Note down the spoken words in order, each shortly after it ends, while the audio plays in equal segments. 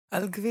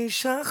על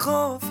כביש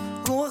החוף,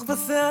 רוח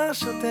בשיער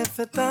שוטף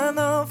את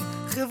הנוף,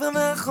 חבר'ה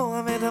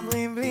מאחורה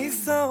מדברים בלי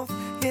סוף,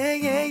 יא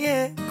יא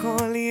יא,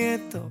 הכל יהיה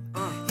טוב,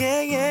 יא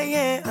יא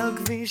יא, על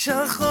כביש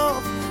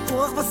החוף,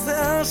 רוח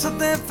בשיער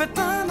שוטף את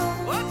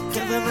הנוף,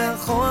 חבר'ה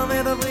מאחורה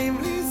מדברים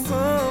בלי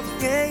סוף,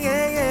 יא יא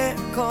יא,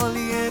 הכל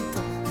יהיה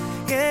טוב,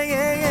 יא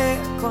יא יא,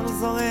 הכל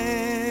זורם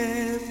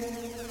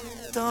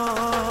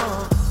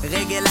טוב.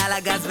 רגל על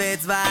הגז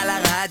ואצבע על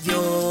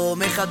הרדיו,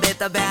 מכבד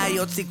את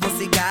הבעיות שלי כמו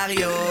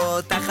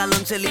סיגריות,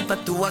 החלון שלי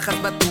פתוח אז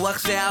בטוח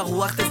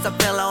שהרוח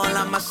תספר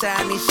לעולם מה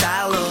שאני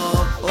שר לו.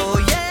 או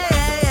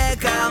יא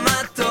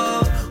כמה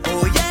טוב,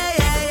 או יא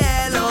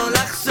לא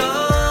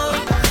לחשוב,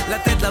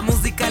 לתת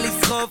למוזיקה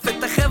לסחוף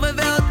את החבר'ה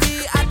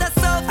ואותי עד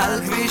הסוף.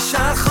 על כביש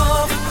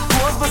החוף,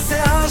 רוח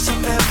בשיער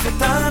שוטף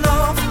את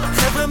הנוף,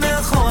 חבר'ה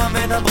מאחורה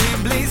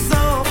מדברים בלי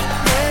סוף,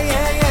 יא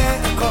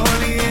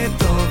הכל יהיה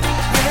טוב,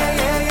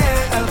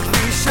 על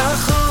כביש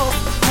החוף,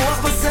 רוח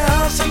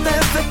בשיער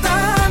שוטף את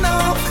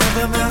הנוף,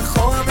 חבר'ה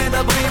מאחורה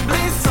מדברים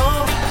בלי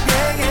סוף,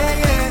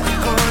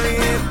 הכל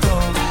יהיה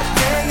טוב,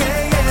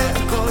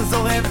 הכל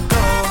זורם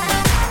טוב.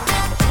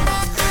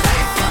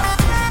 חיפה,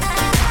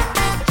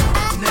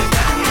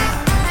 נתניה,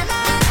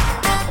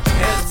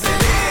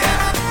 הרצליה,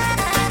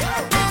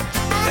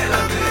 תל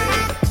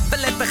אביב.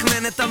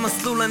 ולתכנן את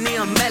המסלול אני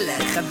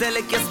המלך,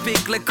 הדלק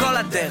יספיק לכל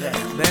הדרך.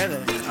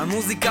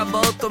 המוזיקה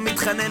באוטו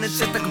מתחננת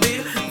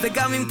שתגביר,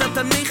 וגם אם אתה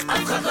תנמיך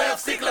אף אחד לא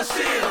יפסיק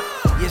לשיר.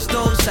 יש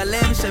דור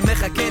שלם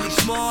שמחכה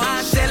לשמוע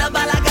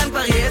שלבלגן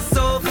כבר יהיה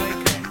סוף.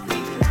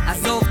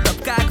 עזוב את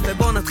הפקק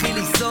ובוא נתחיל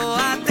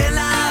לנסוע, תן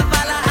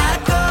לאהבה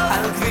לעקוב.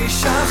 על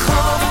כביש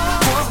החוף,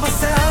 רוח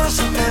בשיער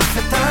שוטף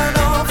את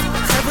הנוף,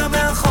 חבר'ה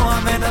מאחורה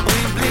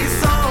מדברים בלי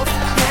סוף,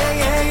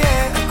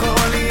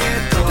 הכל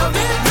יהיה טוב, על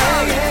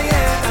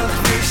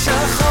כביש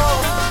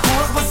החוף,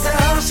 רוח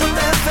בשיער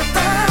שוטף את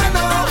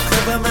הנוף,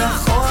 חבר'ה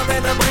מאחורה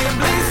מדברים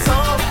בלי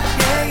סוף,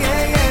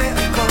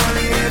 הכל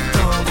יהיה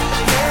טוב,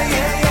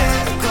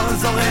 הכל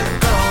זורם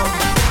טוב.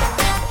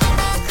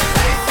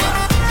 חיפה,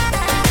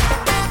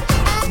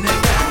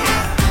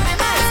 נתניה,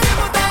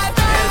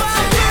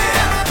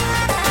 הרצליה,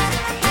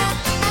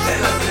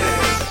 תל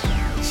אביב.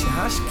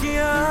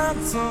 שהשקיעה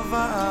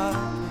צובעת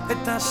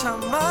את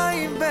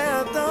השמיים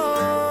באדום,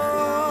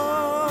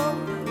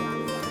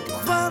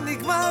 כבר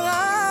נגמר.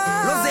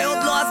 לא זה עוד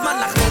לא הזמן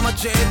לחלום עד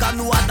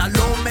שהגענו עד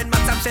הלום, אין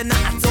מצב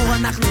שנעצור,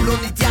 אנחנו לא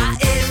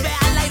נתייאש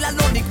והלילה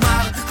לא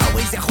נגמר,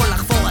 הווייז יכול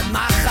לחפור עד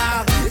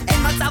מחר, אין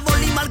מצב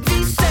עולים על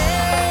כביש 6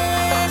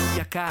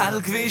 יקר.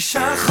 על כביש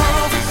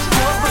החוף,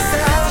 רוח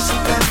בשיער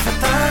שוטף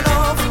את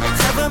הנוף,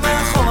 חבר'ה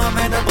מאחורה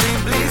מדברים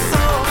בלי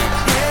סוף,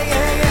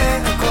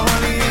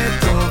 הכל יהיה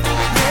טוב,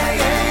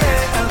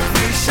 על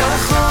כביש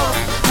החוף,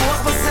 רוח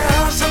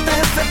בשיער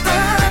שוטף את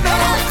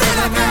הנוף,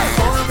 חבר'ה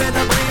מאחורה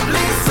מדברים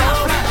בלי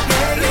סוף,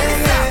 הכל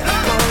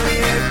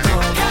יהיה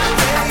טוב,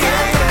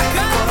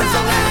 הכל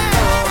זורם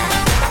טוב.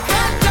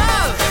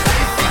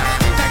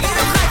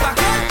 תגידו חיפה,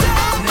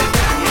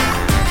 נתניה,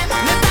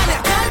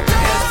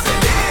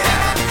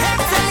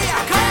 הרצליה,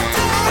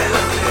 תל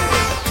אביב.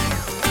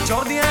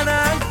 ג'ורדי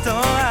ענן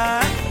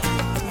טועה,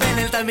 בן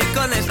אל תלמיד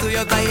כל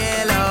השטויות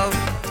ביאלו.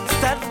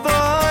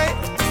 סטאטבוי.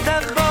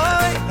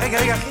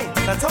 רגע אחי,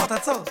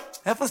 תעצור,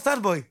 איפה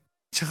סטאטבוי?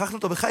 שכחנו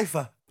אותו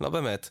בחיפה. לא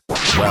באמת.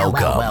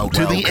 Welcome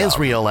to the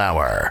Israel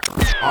Hour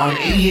on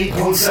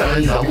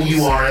 88.7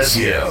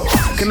 WRSU.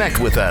 Connect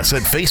with us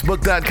at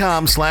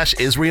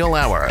facebook.com/Israel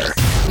Hour.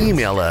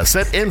 Email us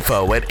at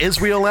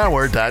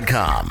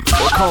info@israelhour.com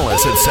or call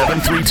us at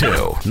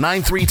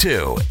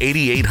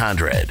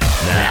 732-932-8800.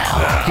 Now,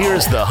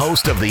 here's the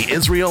host of the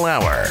Israel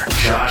Hour,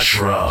 Josh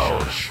Rowe.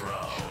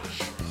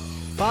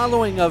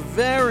 Following a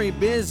very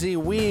busy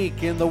week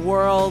in the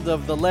world of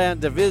the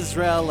land of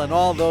Israel and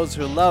all those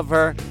who love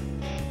her,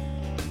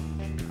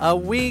 a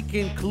week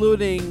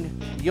including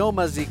Yom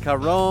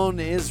HaZikaron,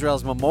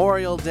 Israel's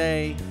Memorial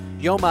Day,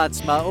 Yom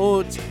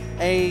HaAtzmaut,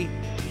 a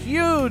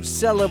huge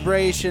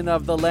celebration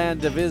of the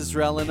land of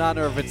Israel in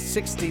honor of its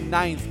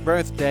 69th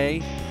birthday.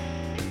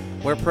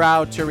 We're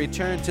proud to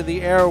return to the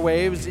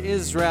airwaves,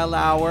 Israel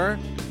Hour,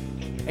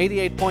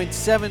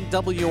 88.7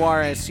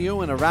 WRSU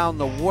and around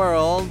the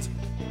world,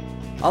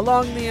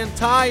 along the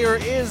entire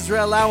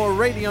Israel Hour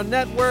radio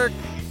network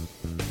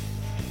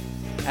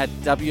at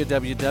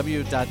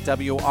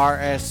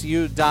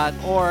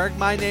www.wrsu.org.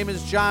 My name is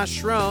Josh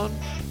Rohn.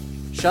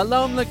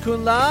 Shalom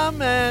lekulam,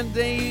 and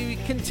a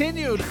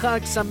continued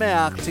Chag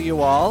Sameach to you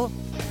all.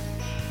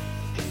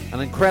 An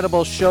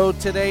incredible show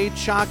today,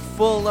 chock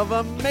full of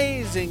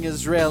amazing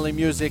Israeli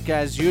music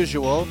as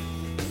usual.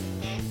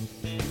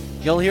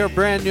 You'll hear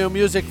brand new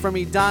music from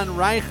Idan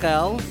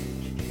Reichel,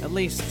 at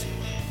least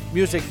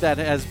music that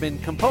has been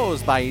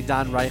composed by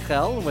Idan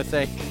Reichel with a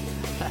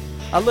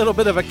little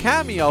bit of a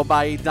cameo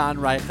by Idan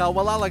Reichel.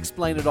 Well, I'll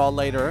explain it all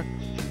later.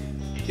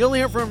 You'll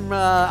hear from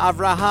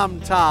Avraham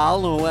Tal,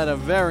 who had a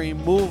very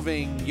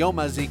moving Yom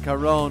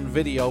HaZikaron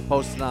video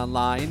posted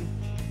online.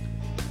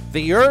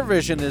 The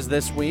Eurovision is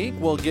this week.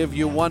 We'll give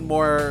you one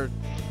more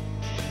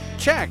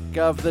check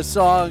of the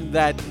song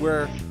that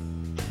we're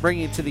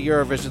bringing to the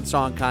Eurovision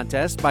Song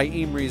Contest by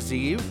Imri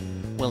Ziv.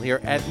 We'll hear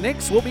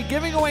Etnics. We'll be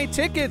giving away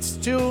tickets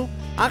to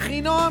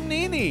Achinoam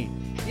Nini.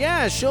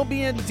 Yeah, she'll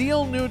be in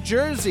Deal, New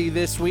Jersey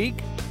this week,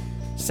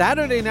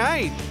 Saturday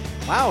night.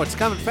 Wow, it's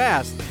coming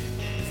fast.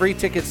 Free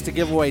tickets to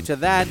give away to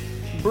that.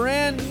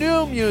 Brand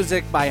new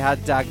music by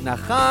Hadag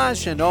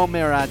Nachash and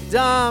Omer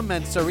Adam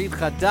and Sarit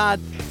Haddad.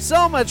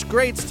 So much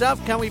great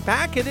stuff. Can we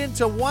pack it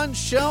into one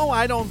show?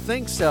 I don't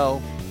think so.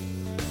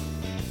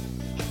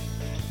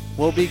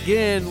 We'll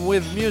begin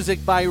with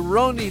music by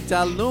Roni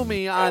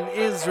Talumi on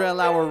Israel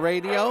Hour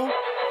Radio.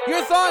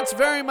 Your thoughts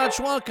very much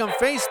welcome.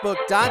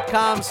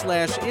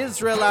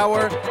 Facebook.com/Israel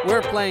Hour.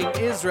 We're playing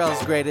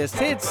Israel's greatest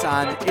hits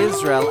on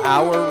Israel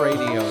Hour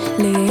Radio.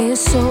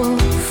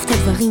 לאסוף את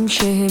הדברים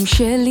שהם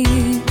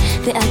שלי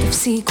ואל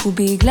תפסיקו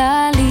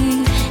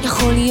בגללי.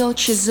 יכול להיות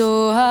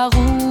שזו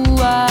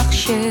הרוח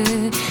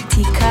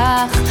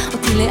שתיקח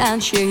אותי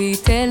לאן שהיא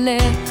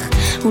תלך.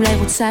 אולי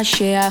רוצה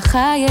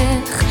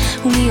שאחייך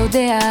ומי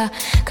יודע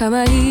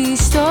כמה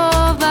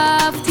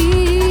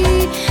הסתובבתי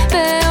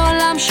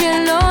בעולם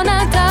שלא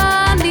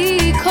נתן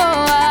לי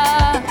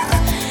כוח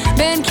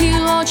בין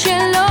קירות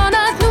שלא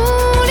נתנו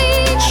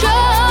לי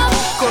לנשום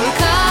כל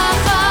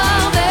כך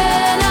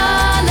הרבה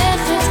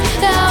ללכת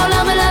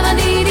והעולם אליו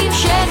אני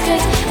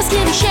נמשכת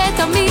מזכיר לי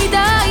שתמיד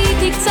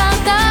הייתי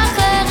קצת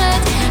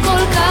אחרת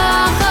כל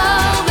כך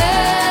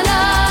הרבה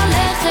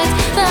ללכת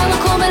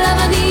והמקום אליו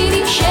אני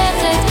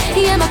נמשכת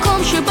יהיה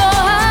מקום שבו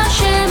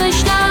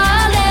השמש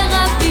תעלה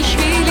רק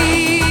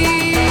בשבילי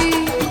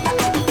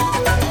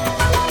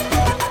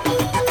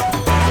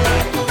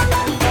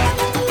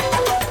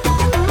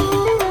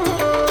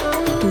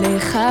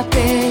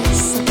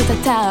לחפש את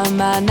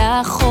הטעם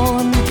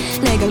הנכון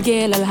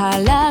לגלגל על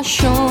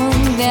הלשון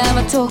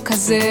והמתוק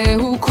הזה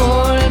הוא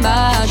כל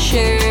מה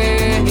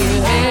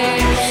שנראה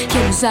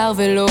כמוזר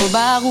ולא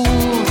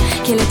ברור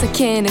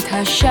כלתקן את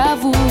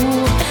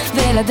השבור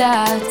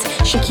ולדעת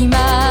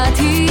שכמעט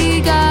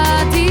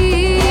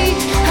הגעתי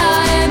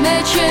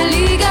האמת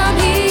שלי גם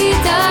היא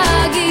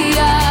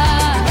תגיע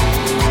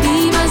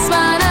עם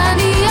הזמן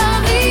אני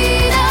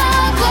אבין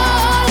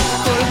הכל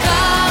כל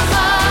כך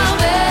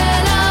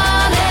הרבה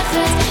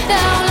ללכת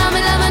והעולם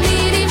אליו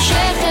אני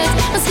נמשכת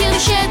מזכיר לי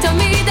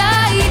שתמיד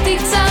הייתי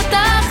קצת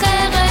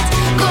אחרת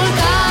כל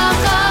כך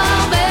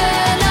הרבה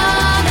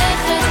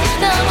ללכת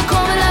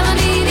והמקום אליו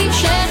אני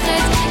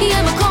נמשכת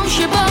יהיה מקום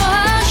שבו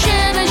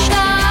השמש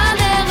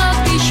תעלה רק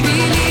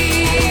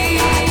בשבילי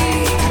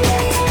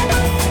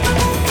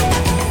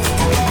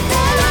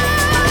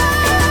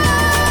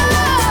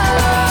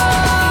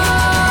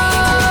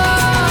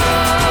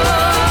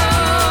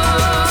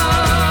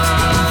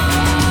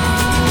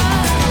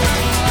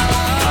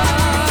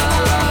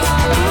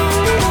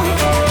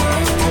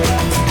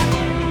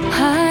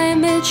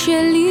האמת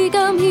שלי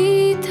גם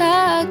היא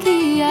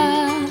תגיע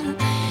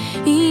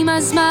עם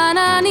הזמן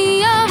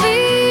אני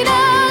אבין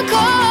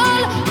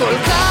הכל כל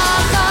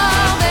כך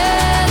הרבה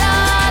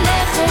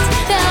ללכת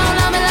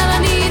והעולם אליו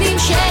אני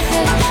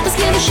נמשכת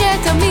מזכיר לי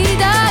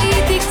שתמיד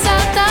הייתי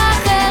קצת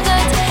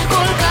אחרת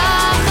כל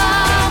כך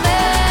הרבה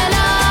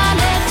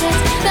ללכת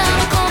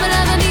והמקום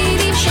אליו אני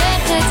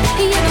נמשכת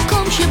יהיה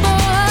מקום שבו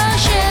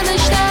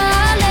השמש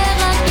תעלה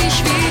רק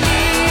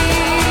בשבילי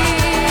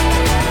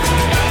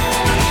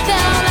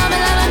והעולם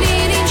אליו אני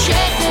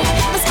נמשכת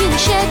מזכיר לי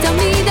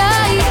שתמיד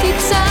הייתי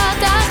קצת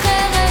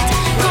אחרת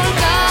כל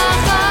כך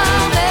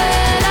הרבה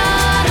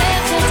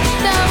ללכת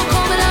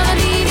והמקום אליו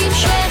אני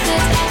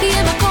נמשכת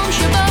יהיה מקום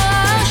שבו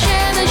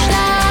השמש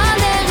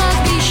תעלה רק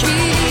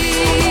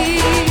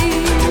בשבילי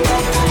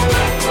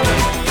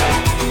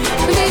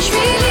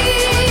בשבילי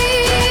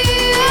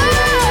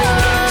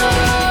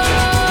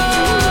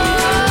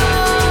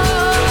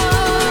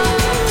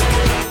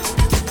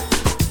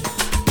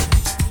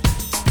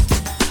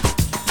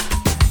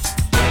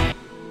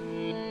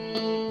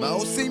מה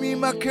עושים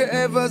עם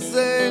הכאב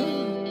הזה?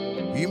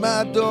 עם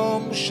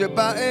האדום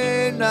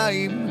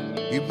שבעיניים,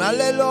 עם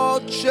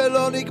הלילות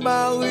שלא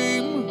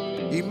נגמרים,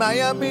 עם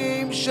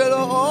הימים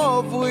שלא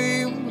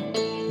עוברים.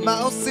 מה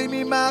עושים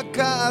עם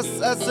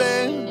הכעס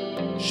הזה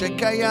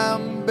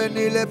שקיים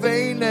ביני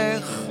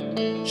לבינך,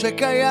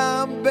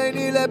 שקיים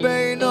ביני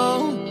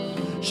לבינו,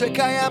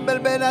 שקיים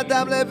בין בן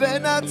אדם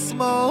לבין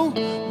עצמו?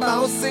 מה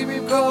עושים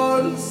עם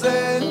כל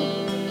זה?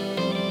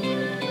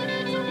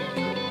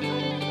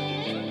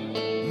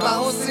 מה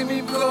עושים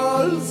עם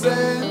כל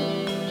זה?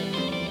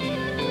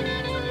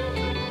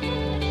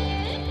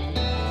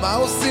 מה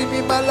עושים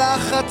עם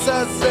הלחץ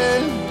הזה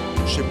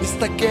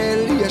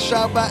שמסתכל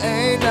ישר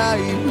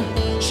בעיניים,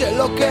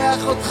 שלוקח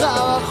אותך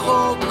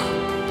רחוק,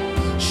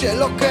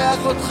 שלוקח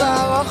אותך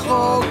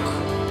רחוק?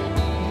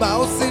 מה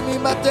עושים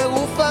עם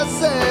הטירוף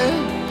הזה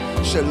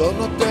שלא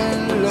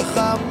נותן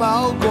לך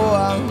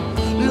מרגוע,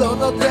 לא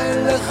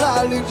נותן לך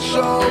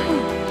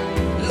לנשום,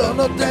 לא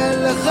נותן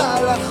לך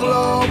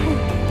לחלום?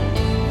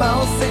 מה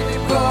עושים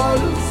עם כל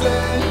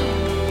זה?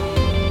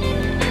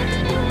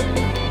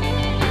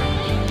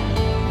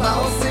 מה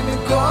עושים עם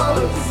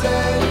כל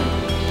זה?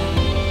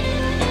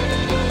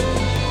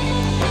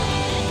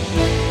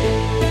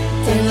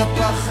 תן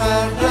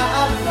לפחד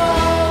לעבור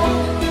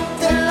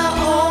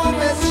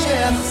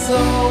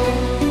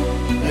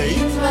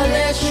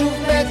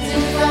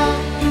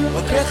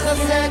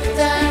לחזק את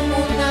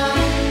האמונה,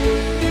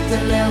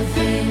 תן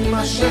להבין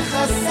מה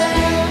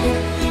שחסר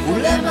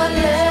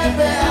ולמלא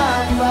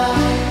באהבה,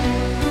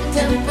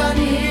 תן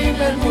פנים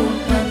אל מול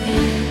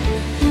פנים,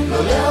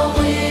 לא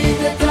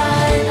להוריד את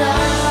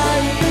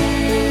העיניים,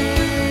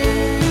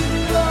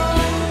 לא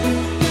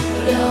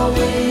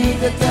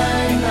להוריד את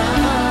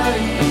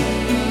העיניים.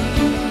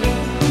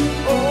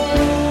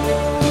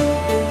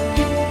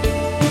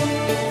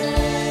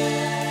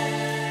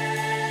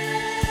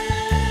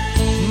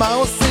 מה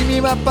עושים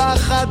עם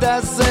הפחד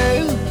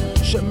הזה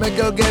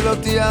שמגלגל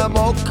אותי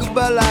עמוק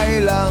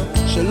בלילה,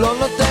 שלא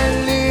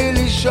נותן לי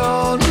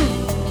לישון,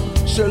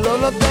 שלא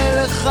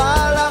נותן לך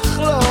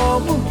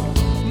לחלום?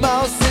 מה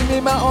עושים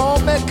עם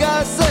העומק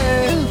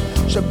הזה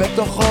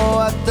שבתוכו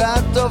אתה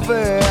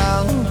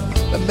טובע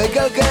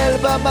ומגלגל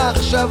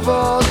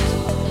במחשבות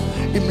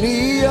אם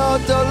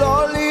להיות או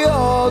לא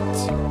להיות?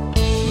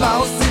 מה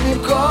עושים עם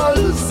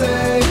כל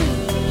זה?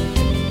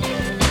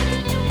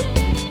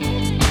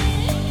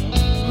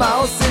 מה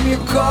עושים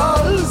עם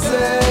כל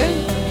זה?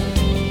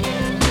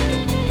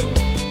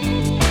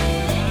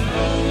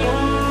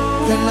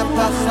 תן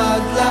לפחד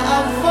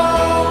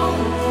לעבור,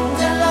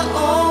 תן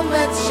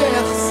לאומץ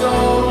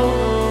שיחזור,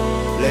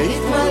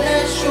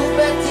 להתמלא שוב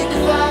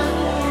בתקווה,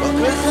 רק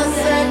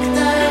לחזק את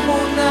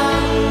האמונה,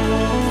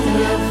 תן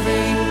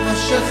להבין מה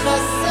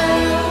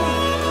שחסר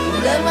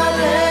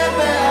ולמלא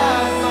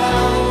באהבה,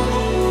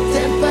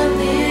 תן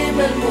פנים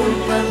אל מול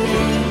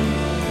פנים,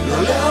 לא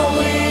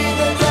להוריד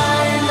את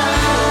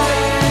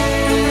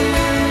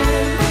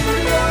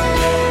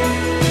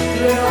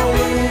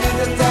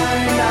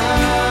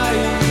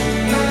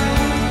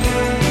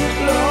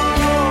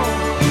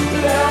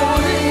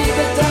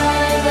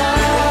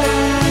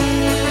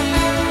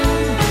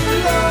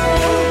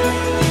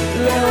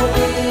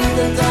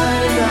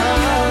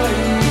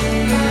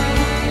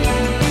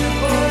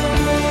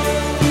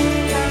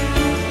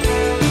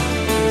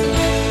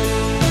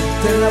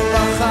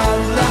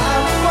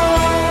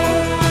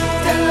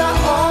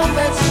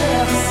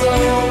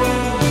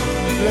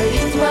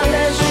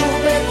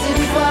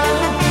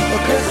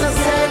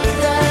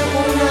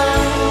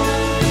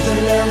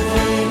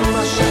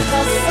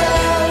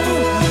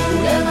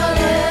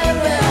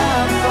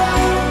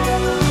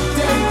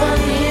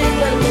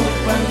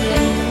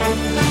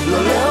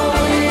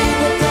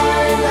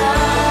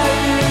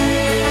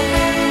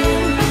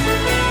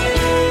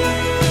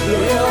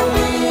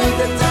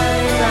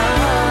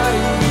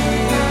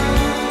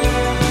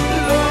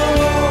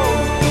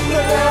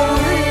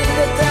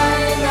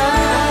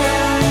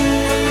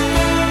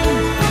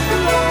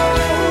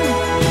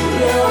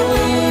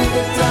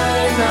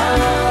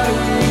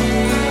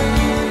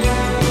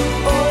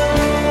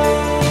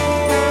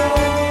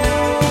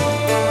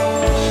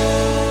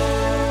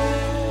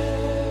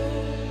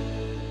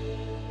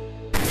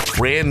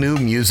Brand new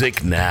music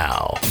now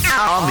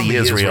on the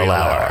Israel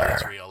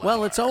Hour.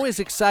 Well, it's always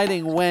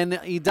exciting when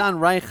Idan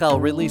Reichel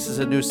releases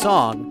a new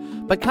song,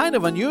 but kind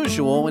of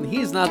unusual when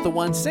he's not the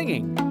one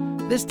singing.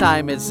 This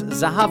time it's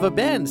Zahava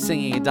Ben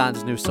singing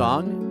Idan's new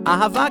song,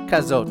 Ahava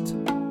Kazot.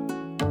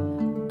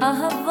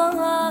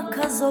 אהבה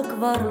כזו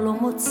כבר לא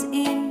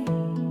מוצאים,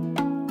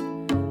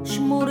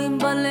 שמורים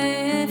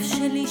בלב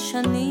שלי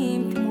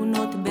שנים,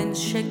 תמונות בין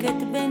שקט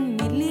בין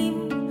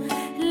מילים,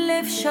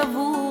 לב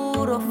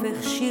שבור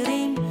הופך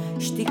שירים,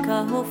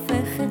 שתיקה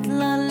הופכת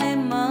לה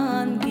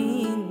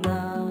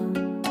למנגינה.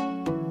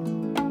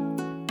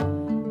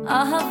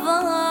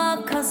 אהבה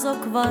כזו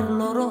כבר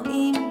לא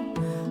רואים,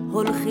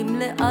 הולכים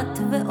לאט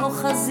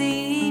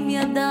ואוחזים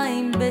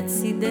ידיים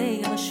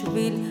בצידי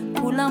השביל,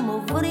 כולם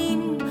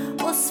עוברים,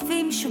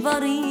 אוספים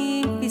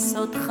שברים,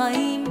 פיסות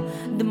חיים,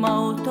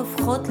 דמעות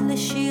הופכות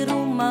לשיר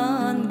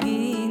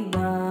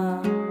ומנגינה.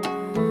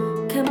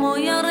 כמו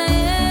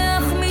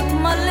ירח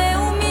מתמלא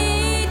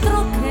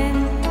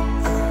ומתרוקן,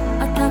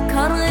 אתה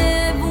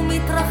קרב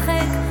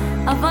ומתרחק,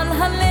 אבל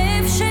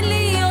הלב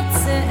שלי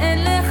יוצא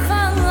אליך,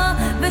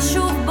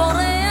 ושוב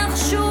בורח,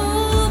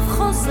 שוב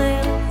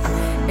חוזר.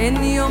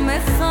 אין יום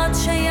אחד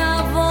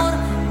שיעבור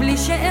בלי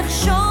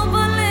שאחשוב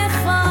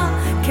עליך,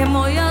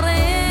 כמו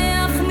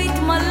ירח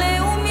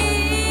מתמלא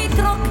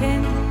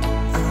ומתרוקן,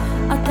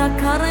 אתה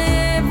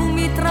קרב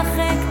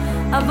ומתרחק,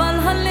 אבל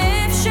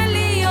הלב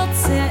שלי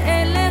יוצא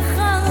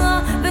אליך,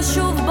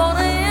 ושוב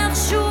בורח,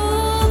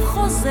 שוב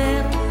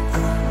חוזר.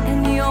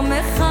 אין יום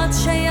אחד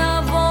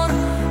שיעבור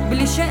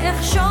בלי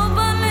שאחשוב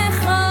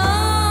עליך.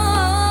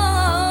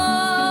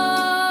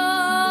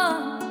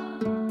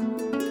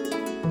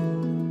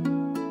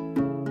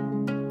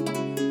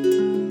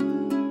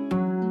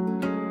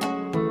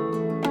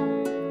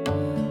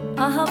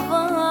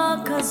 אהבה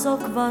כזו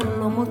כבר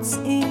לא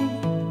מוצאים,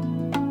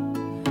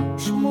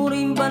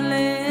 שמורים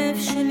בלב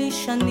שלי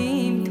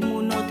שנים,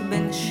 תמונות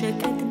בין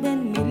שקט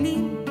בין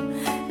מילים,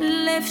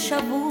 לב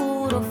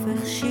שבור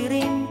הופך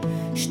שירים,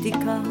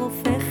 שתיקה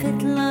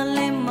הופכת לה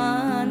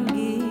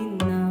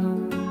למנגינה.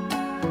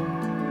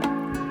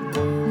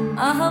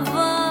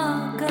 אהבה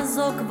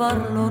כזו כבר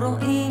לא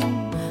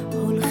רואים,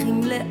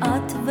 הולכים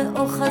לאט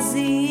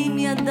ואוחזים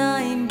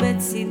ידיים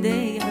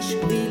בצידי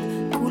השביל,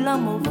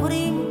 כולם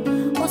עוברים,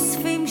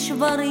 אוספים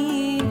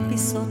שברים,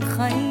 פיסות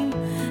חיים,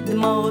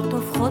 דמעות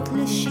הופכות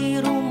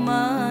לשיר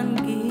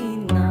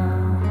ומנגינה.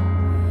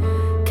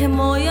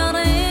 כמו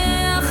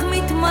ירח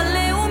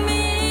מתמלא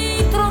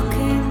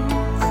ומתרוקן,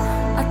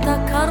 אתה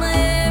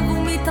קרב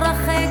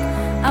ומתרחק,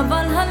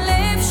 אבל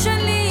הלב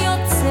שלי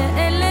יוצא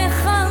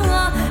אליך,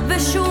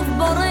 ושוב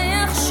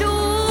בורח,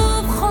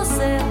 שוב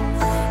חוזר.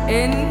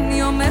 אין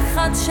יום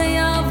אחד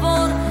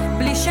שיעבור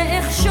בלי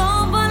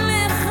שאחשוב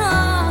עליך,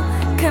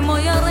 כמו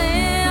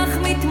ירח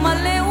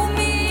מתמלא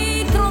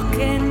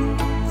ומתרוקן,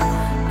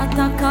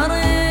 אתה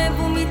קרב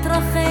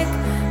ומתרחק,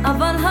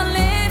 אבל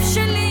הלב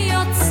שלי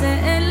יוצא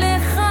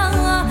אליך,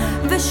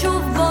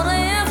 ושוב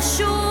בורח,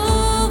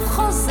 שוב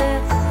חוזר.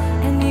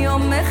 אין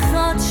יום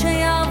אחד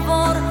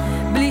שיעבור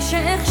בלי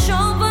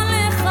שאחשוב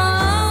עליך.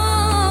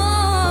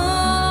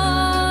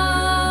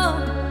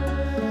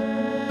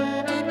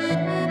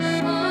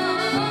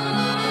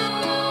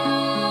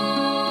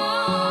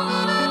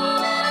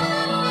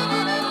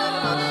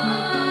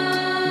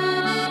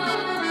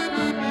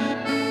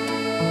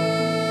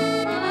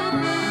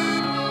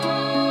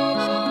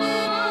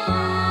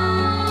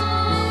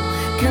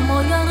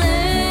 כמו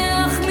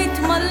ירח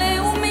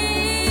מתמלא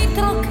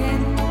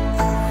ומתרוקן,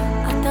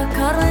 אתה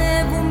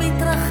קרב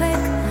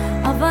ומתרחק,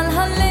 אבל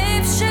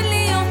הלב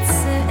שלי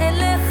יוצא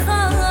אליך,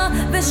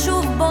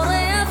 ושוב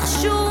בורח,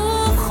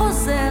 שוב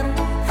חוזר.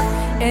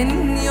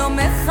 אין יום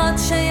אחד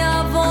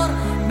שיעבור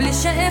בלי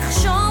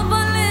שאחשוב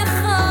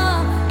עליך,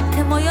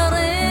 כמו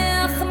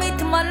ירח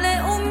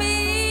מתמלא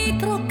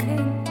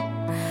ומתרוקן,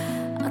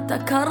 אתה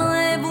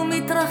קרב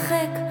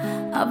ומתרחק,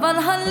 אבל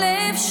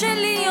הלב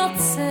שלי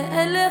יוצא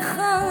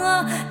אליך,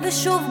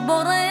 ושוב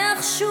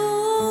בורח,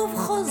 שוב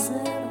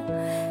חוזר.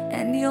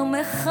 אין יום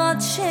אחד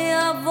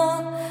שיעבור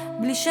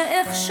בלי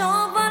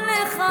שאחשוב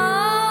עליך.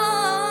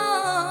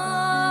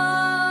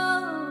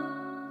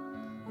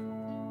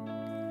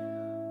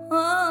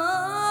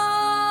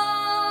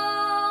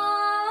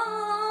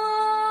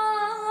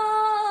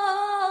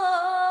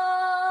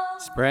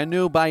 It's brand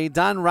new by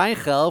Idan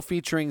Reichel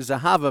featuring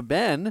Zahava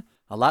Ben.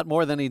 A lot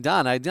more than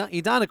Idan.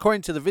 Idan,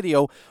 according to the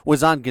video,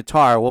 was on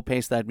guitar. We'll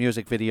paste that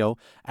music video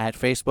at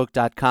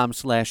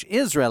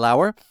facebook.com/Israel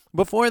Hour.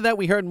 Before that,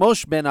 we heard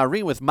Moshe Ben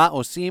Ari with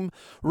Ma'osim.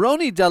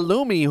 Roni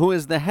Dalumi, who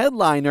is the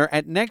headliner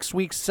at next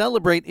week's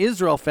Celebrate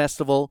Israel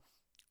Festival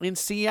in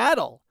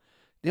Seattle.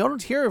 You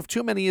don't hear of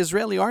too many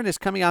Israeli artists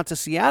coming out to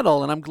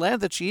Seattle, and I'm glad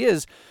that she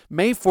is.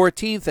 May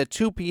 14th at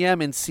 2 p.m.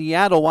 in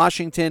Seattle,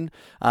 Washington.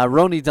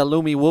 Roni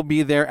Dalumi will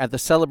be there at the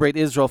Celebrate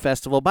Israel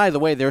Festival. By the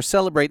way, there are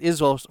Celebrate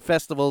Israel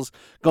festivals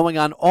going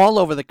on all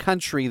over the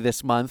country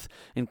this month,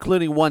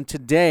 including one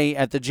today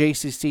at the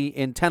JCC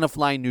in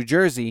Tenafly, New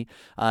Jersey.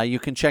 You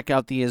can check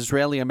out the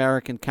Israeli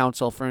American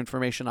Council for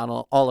information on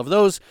all of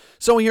those.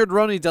 So we heard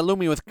Roni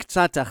Dalumi with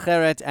Ktsat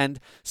Acheret and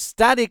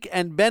Static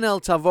and Ben El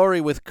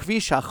Tavori with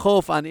Kvish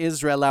HaChof on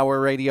Israel Hour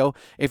Radio.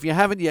 If you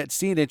haven't yet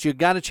seen it, you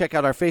got to check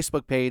out our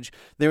Facebook page.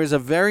 There is a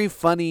very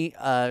funny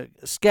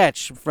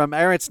sketch from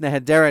Eretz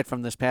Nehederet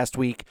from this past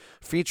week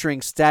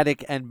featuring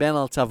Static and Ben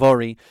El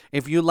Tavori.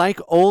 If you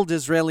like old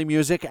Israeli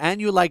music and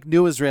you like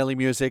new Israeli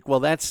music, well,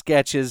 that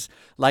sketch is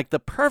like the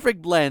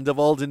perfect blend of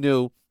old and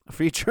new,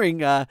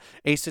 featuring a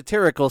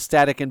satirical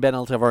Static and Ben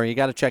El Tavori. You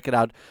got to check it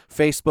out.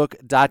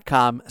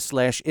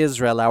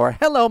 Facebook.com/Israel Hour.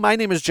 Hello, my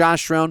name is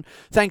Josh Rohn.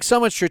 Thanks so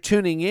much for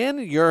tuning in.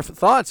 Your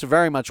thoughts are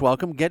very much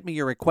welcome. Get me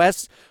your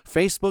requests.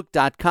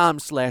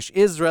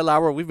 Facebook.com/Israel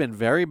Hour. We've been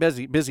very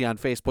busy on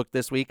Facebook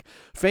this week.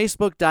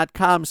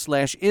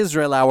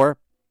 Facebook.com/Israel Hour.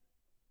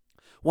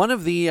 One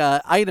of the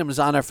items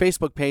on our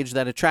Facebook page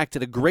that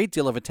attracted a great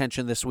deal of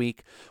attention this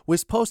week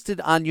was posted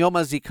on Yom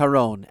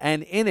HaZikaron,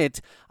 and in it,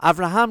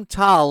 Avraham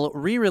Tal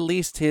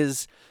re-released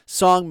his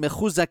song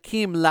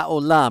Mechuzakim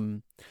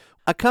La'olam,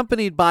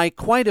 accompanied by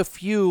quite a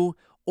few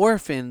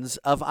orphans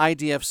of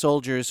IDF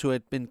soldiers who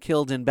had been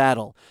killed in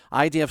battle.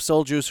 IDF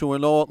soldiers who are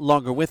no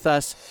longer with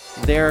us,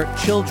 their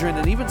children,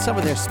 and even some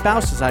of their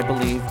spouses, I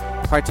believe,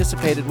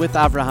 participated with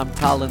Avraham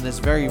Tal in this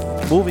very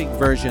moving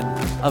version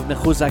of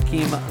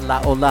Mechuzakim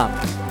La'olam.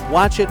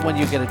 Watch it when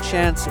you get a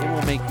chance. It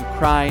will make you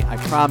cry, I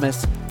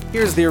promise.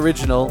 Here's the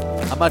original,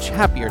 a much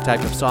happier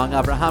type of song,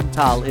 Avraham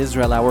Tal,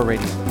 Israel Hour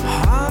Radio.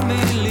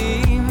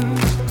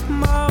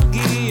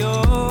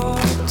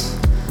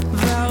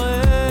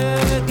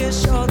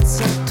 עוד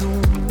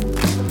סתום,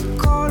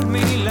 כל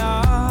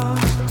מילה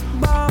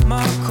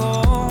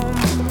במקום,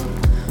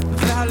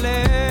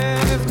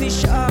 והלב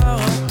נשאר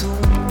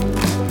אטום,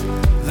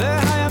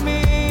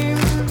 והימים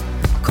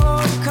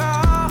כל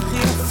כך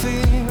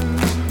יפים,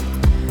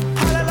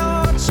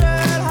 הלילות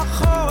של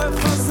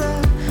החורף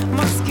הזה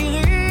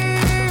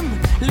מזכירים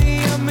לי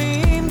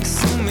ימים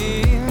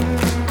קסומים.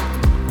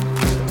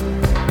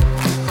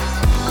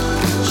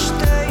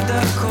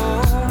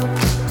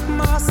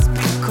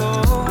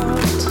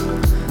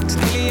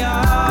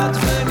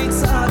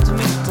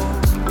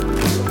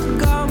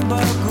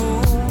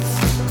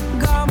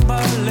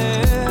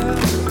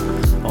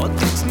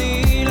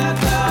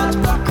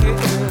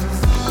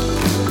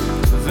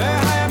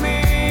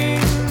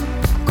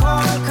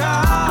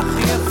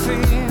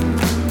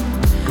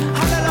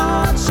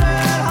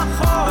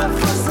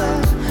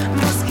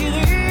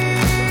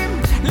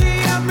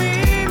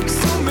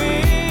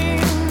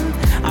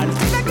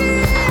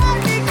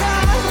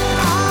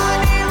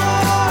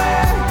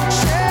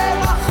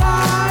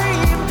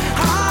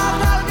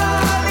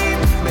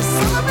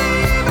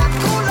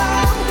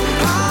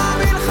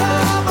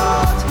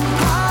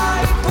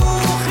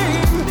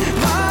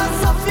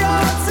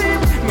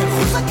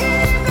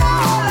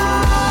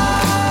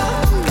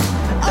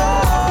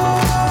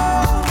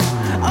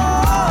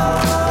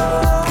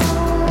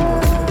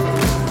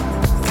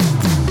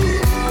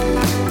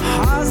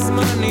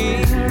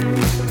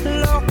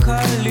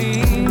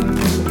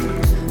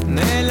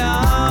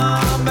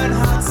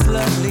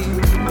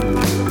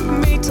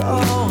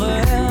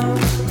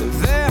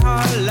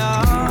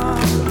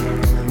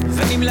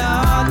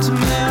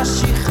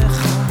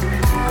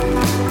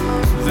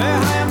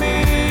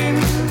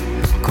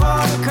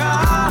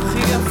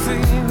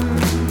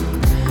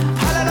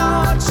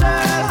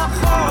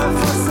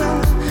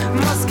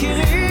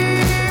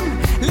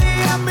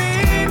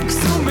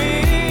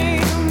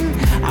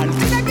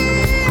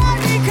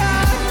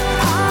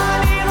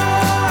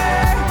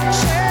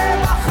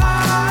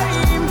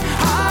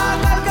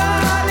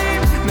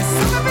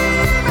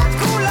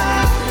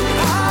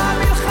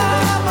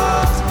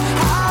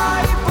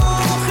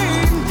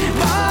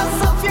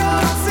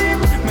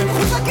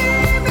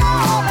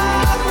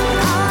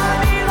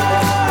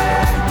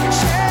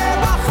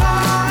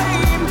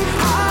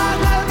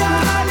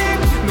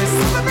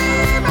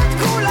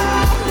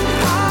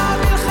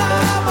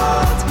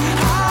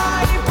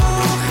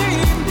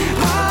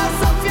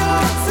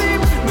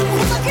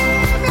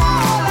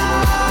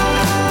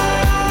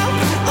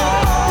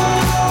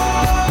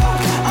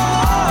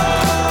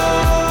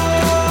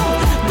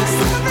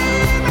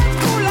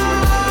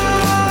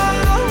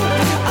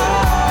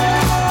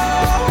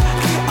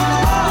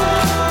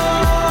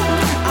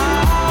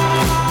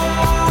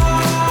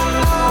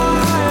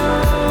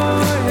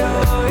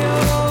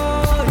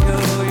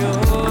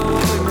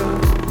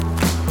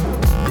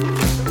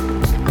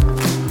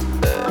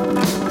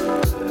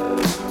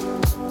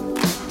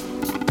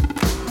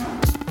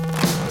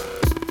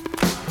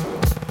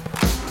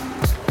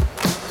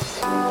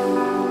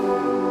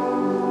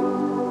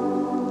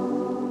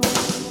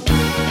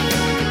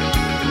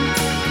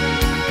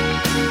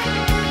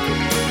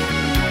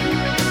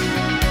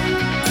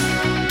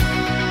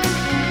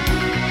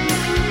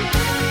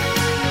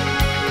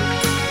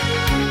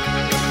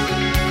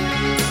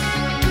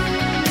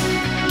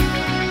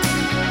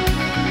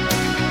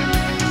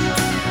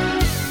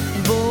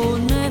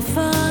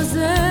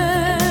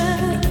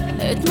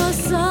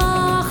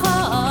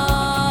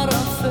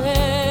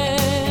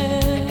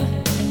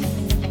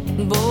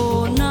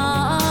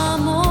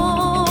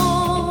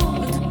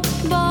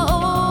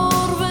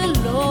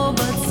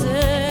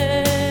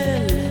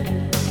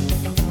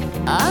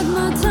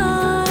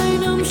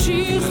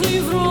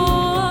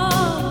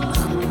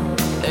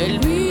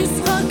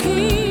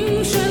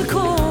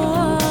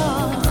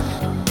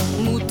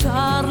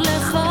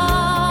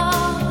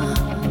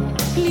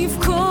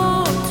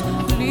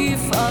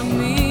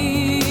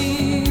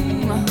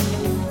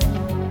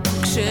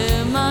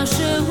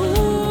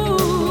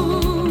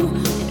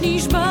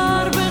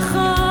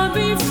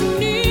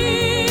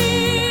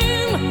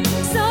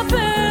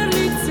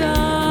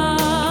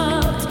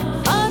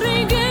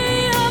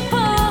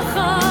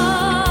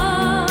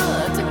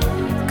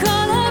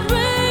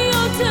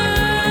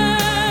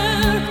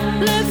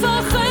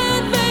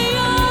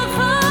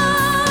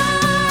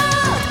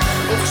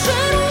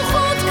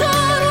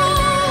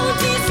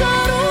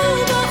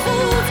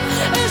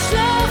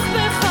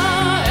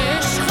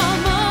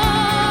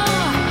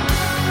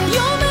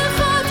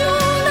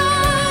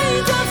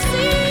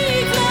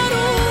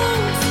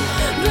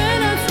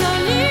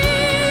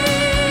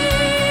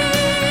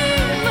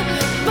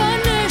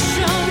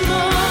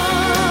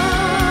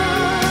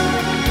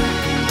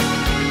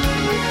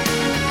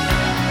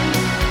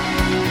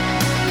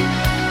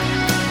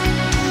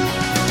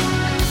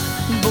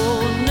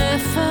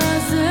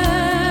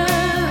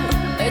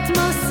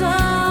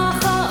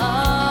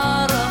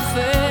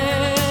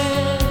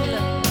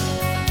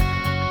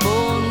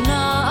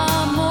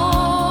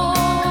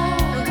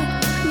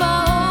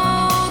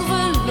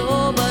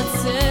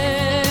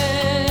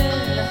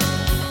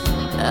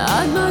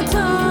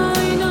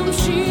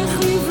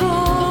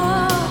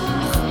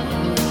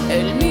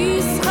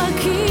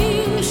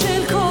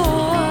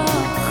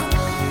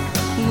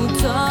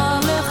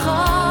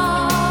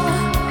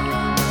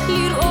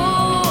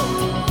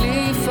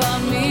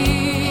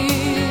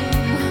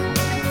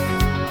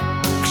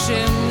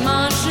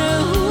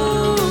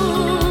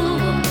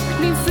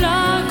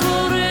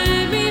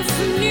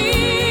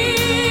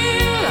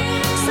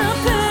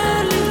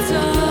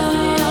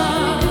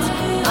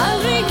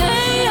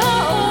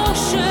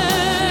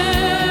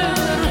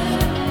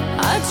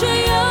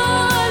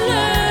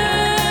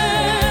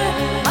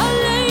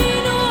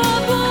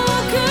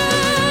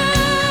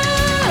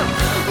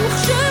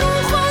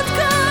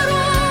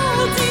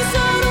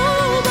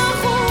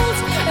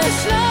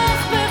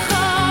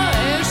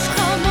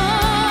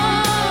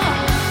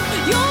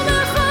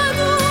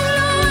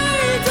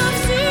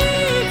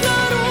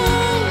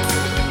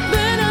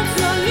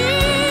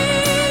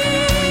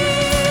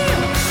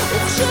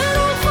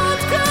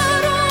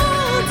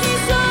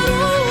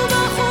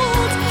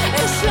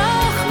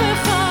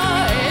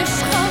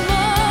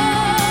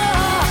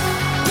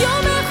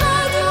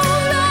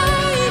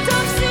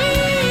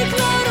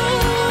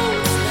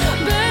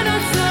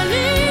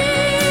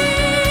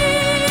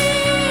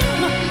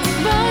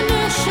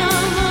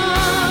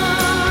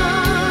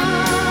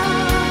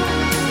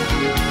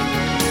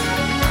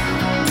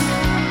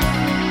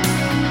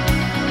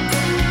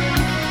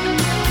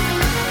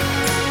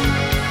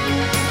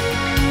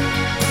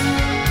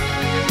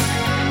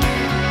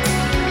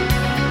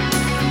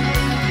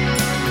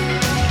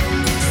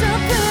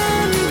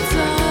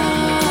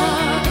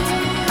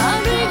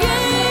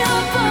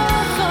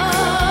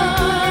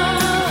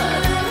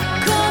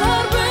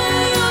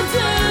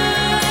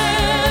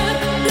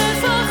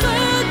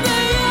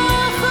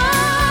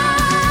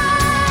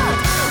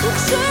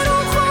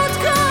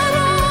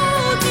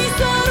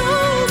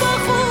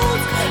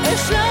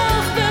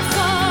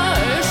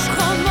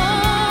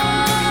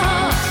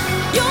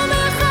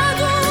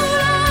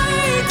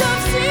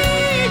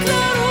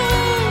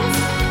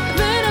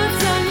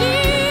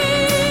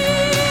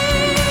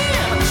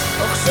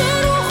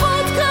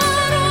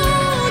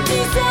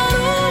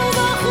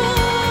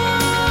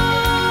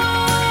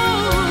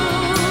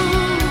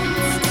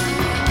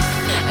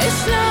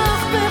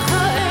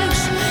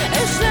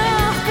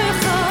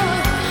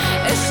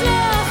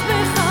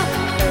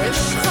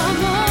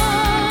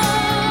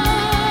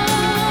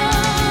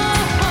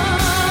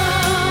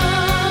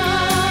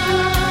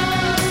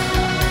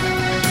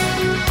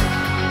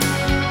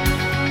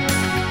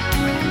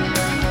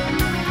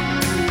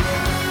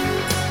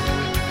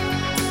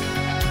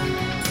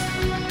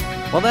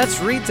 Well, that's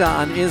Rita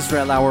on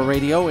Israel Hour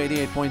Radio,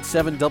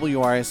 88.7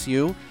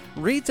 WRSU.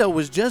 Rita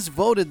was just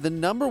voted the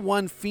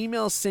 #1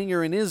 female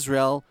singer in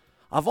Israel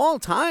of all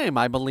time,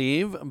 I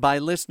believe, by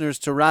listeners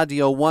to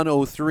Radio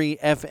 103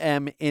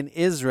 FM in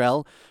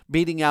Israel,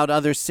 beating out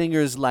other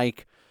singers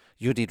like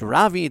Yudit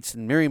Ravitz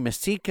and Miri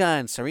Mesika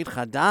and Sarit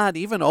Haddad,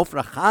 even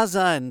Ofra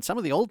Chaza and some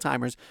of the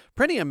old-timers.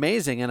 Pretty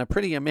amazing, and a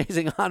pretty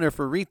amazing honor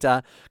for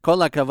Rita. Kol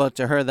hakavod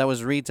to her. That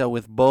was Rita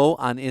with Bo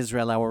on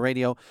Israel Hour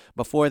Radio.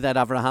 Before that,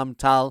 Avraham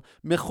Tal,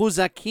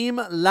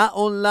 Mechuzakim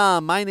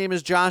La'olam. My name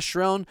is Josh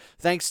Rohn.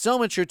 Thanks so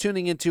much for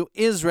tuning into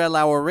Israel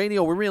Hour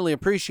Radio. We really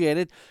appreciate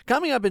it.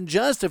 Coming up in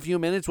just a few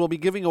minutes, we'll be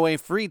giving away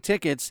free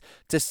tickets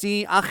to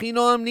see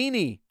Achinoam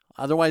Nini,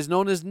 otherwise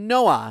known as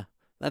Noah.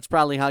 That's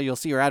probably how you'll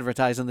see her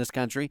advertised in this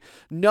country.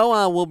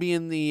 Noah will be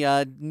in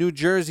the New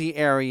Jersey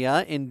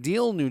area, in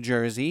Deal, New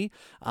Jersey,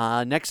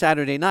 next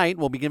Saturday night.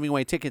 We'll be giving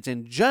away tickets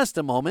in just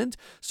a moment,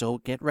 so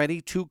get ready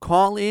to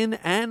call in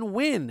and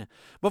win.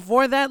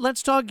 Before that,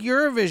 let's talk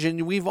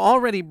Eurovision. We've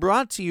already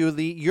brought to you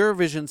the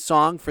Eurovision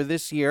song for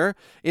this year,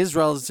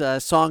 Israel's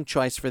song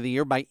choice for the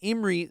year by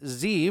Imri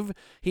Ziv.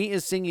 He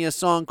is singing a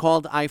song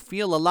called I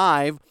Feel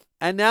Alive.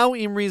 And now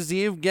Imri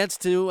Ziv gets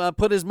to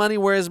put his money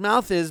where his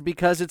mouth is,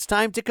 because it's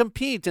time to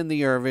compete in the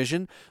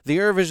Eurovision. The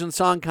Eurovision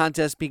Song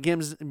Contest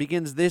begins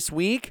this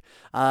week,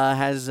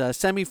 has a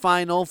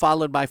semifinal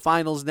followed by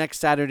finals next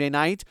Saturday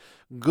night.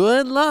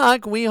 Good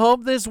luck. We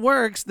hope this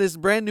works. This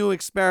brand new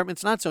experiment.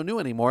 It's not so new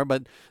anymore,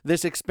 but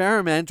this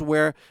experiment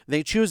where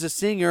they choose a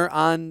singer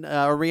on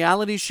a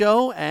reality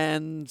show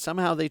and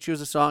somehow they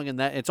choose a song, and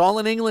that it's all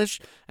in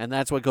English, and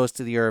that's what goes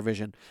to the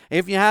Eurovision.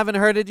 If you haven't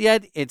heard it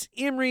yet, it's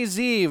Imri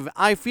Ziv,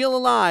 I Feel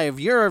Alive,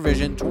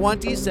 Eurovision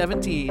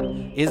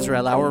 2017,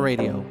 Israel Hour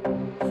Radio.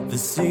 The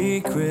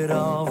secret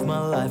of my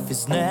life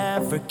is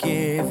never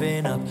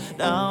giving up.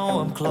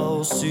 Now I'm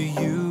close to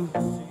you.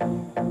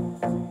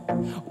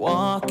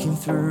 Walking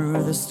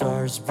through the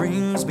stars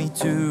brings me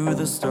to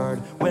the start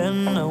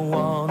when I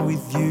want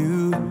with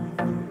you.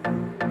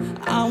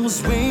 I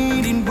was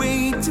waiting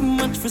way too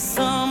much for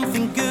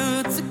something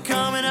good to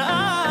come, and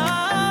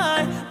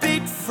I,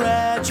 bit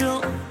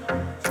fragile,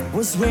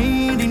 was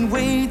waiting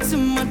way too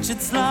much.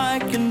 It's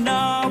like an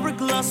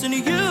hourglass in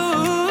you,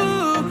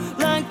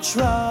 like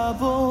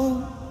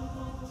trouble,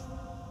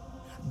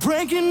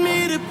 breaking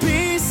me to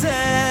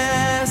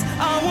pieces.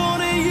 I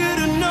wanted you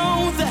to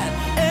know that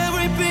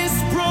every piece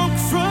broke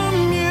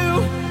from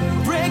you,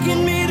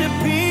 breaking me to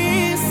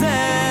pieces.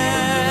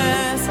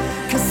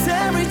 'Cause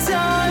every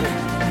time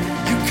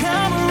you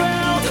come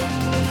around,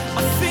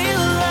 I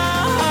feel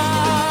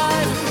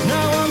alive.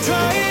 Now I'm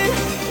trying,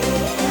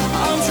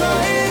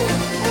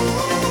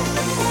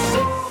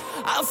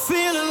 I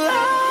feel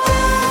alive.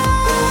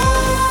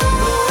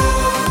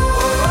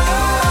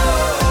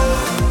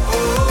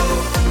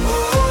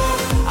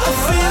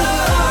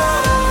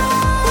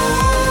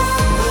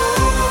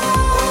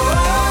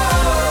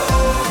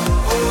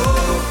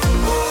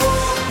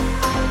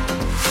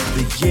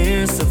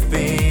 Years of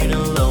being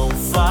alone,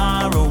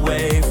 far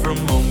away from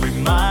home,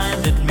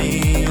 reminded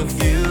me of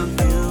you.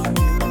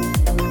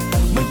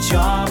 My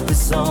job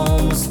is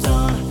almost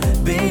done,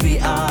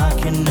 baby, I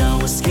can now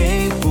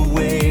escape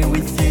away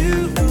with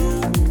you.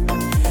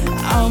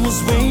 I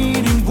was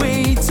waiting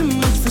way too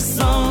much for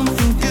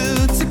something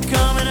good to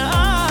come, and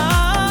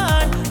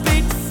I,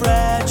 bit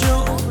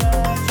fragile,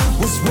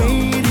 was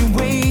waiting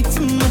way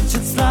too much.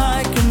 It's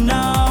like an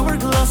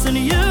hourglass in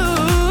you,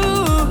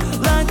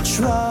 like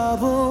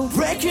trouble,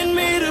 breaking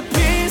me to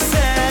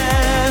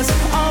pieces.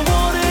 I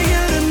wanted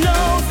you to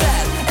know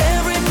that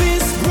every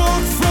piece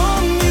broke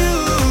from you,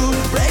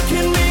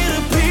 breaking me to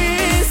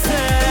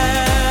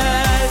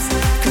pieces.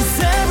 'Cause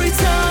every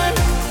time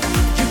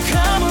you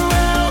come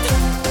around,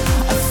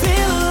 I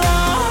feel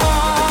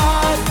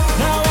alive.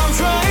 Now I'm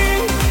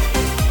trying,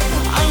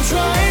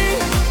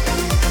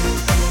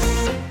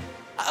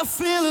 I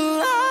feel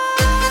alive.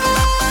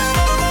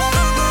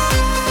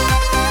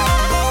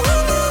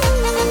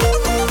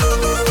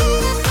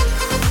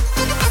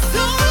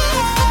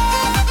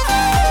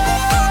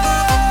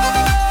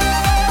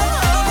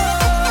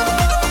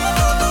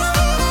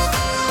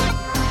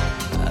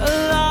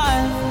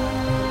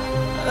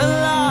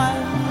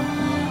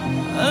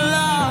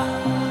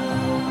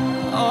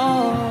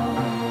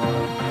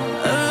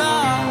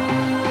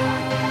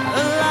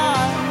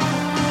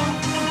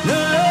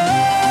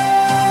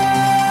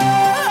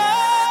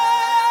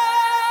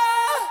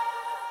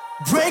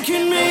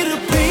 Breaking me to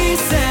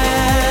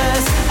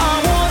pieces. I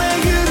wanted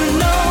you to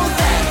know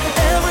that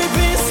every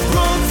piece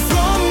broke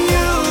from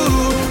you,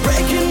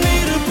 breaking me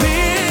to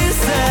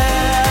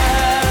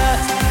pieces.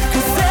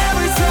 'Cause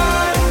every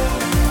time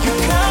you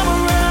come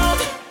around,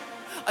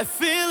 I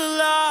feel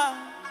alive.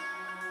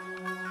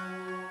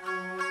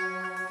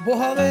 בוא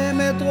הרם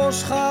את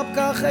ראשך,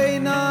 פקח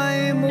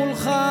עיניים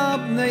מולך,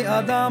 בני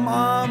אדם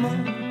עם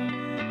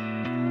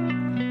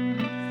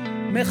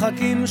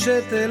מחכים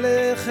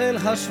שתלך אל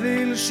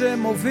השביל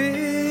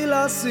שמוביל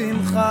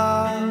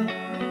לשמחה.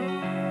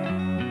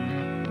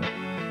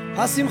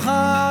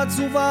 השמחה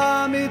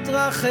עצובה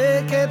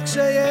מתרחקת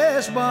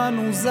כשיש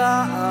בנו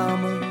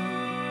זעם.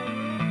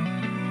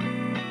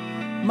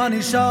 מה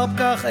נשאר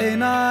פקח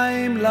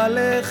עיניים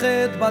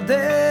ללכת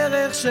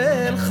בדרך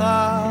שלך?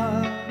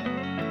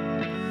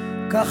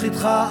 קח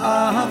איתך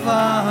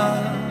אהבה,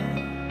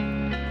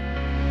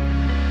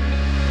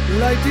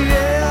 אולי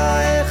תהיה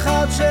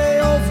האחד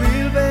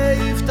שיוביל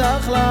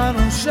ויפתח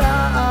לנו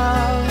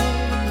שער.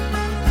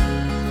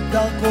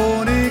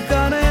 דרכו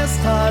ניכנס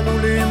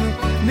חלולים,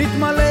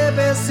 נתמלא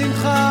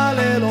בשמחה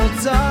ללא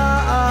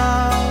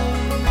צער,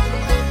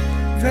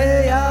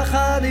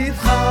 ויחד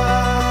איתך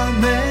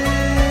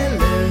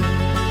נלך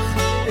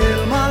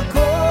אל מקום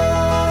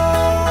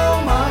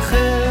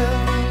אחר.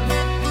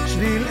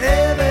 שביל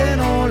אבן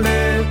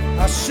עולה,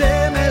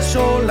 השמש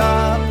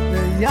עולה,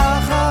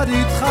 ויחד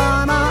איתך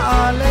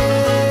נעלה.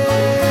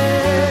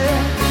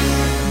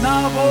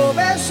 נבוא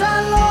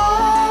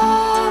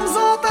בשלום,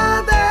 זאת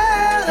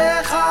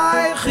הדרך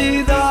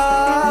היחידה.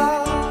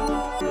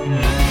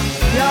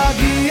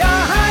 יגיע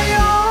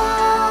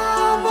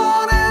היום,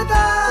 בוא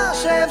נדע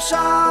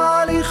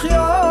שאפשר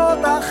לחיות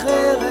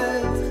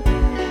אחרת,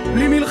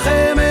 בלי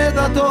מלחמת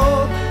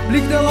דתות,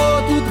 בלי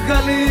גדרות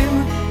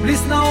ודגלים, בלי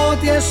סנאות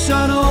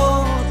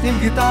ישנות, עם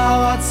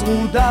גיטרה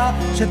צרודה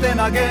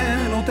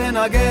שתנגן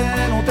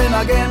ותנגן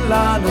ותנגן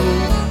לנו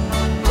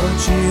עוד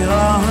שיר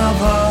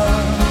אהבה.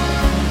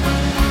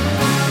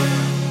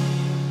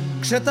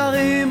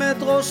 כשתרים את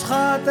ראשך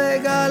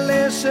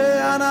תגלה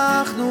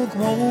שאנחנו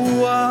כמו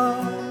רוח,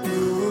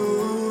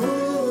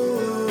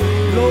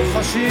 לא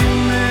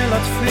חשים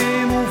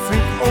מלטפים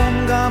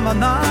ופתאום גם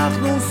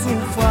אנחנו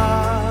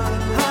סופה.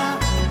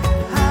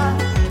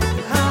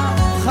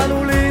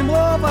 חלולים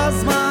רוב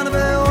הזמן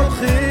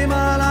והולכים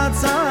על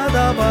הצד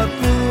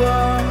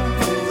הבטוח,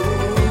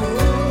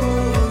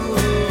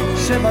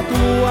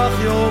 שבטוח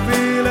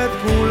יוביל את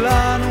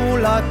כולנו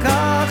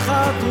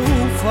לקחת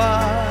תרופה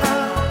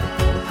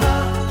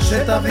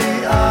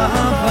שתביא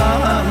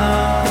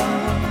אהבה.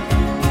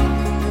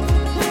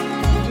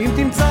 אם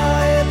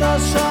תמצא את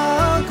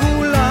השער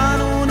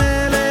כולנו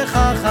נלך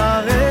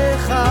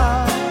אחריך,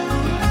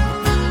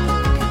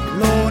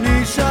 לא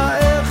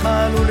נשאר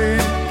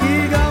חלולים,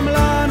 כי גם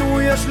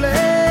לנו יש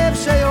לב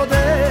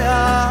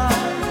שיודע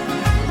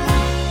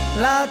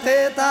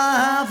לתת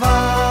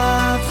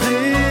אהבת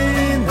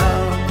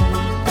חינם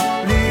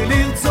בלי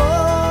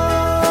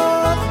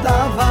לרצות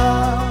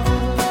דבר.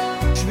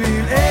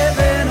 שביל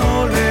אבן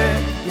עולה,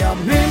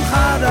 ימים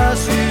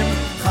חדשים,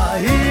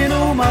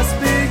 חיינו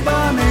מספיק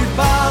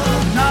במדבר.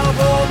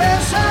 נבוא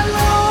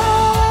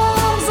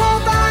בשלום,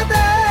 זאת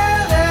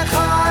הדרך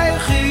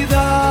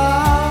היחידה.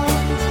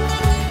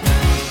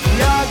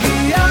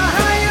 יגיע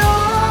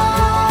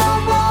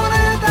היום, בוא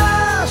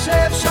נדע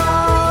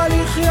שאפשר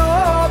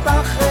לחיות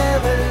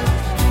אחרת,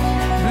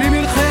 בלי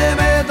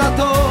מלחמת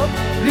דתות,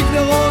 בלי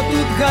גדרות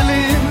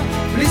ודגלים,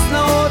 בלי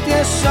סנאות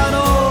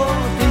ישנות,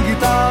 עם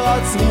גיטרה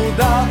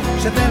צמודה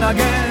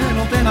שתנגן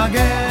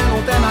ותנגן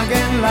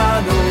ותנגן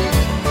לנו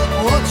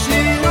עוד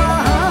שיר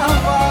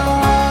אהבה.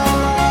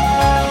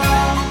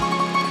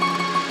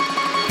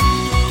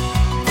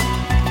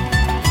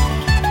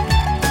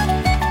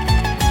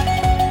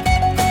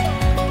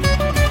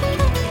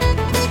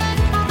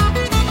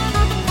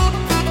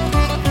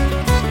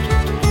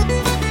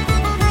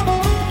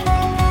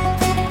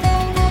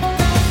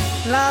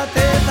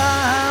 לתת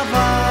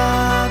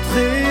אהבת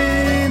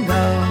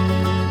חינם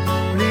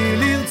בלי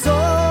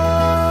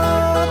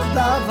לרצות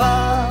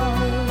דבר.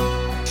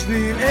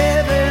 שביל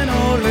אבן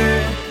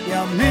עולה,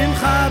 ימים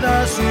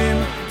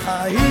חדשים,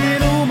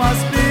 חיינו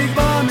מספיק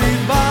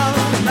במדבר.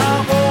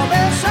 נבוא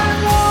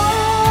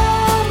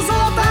בשלום,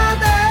 זאת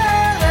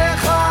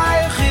הדרך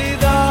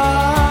היחידה.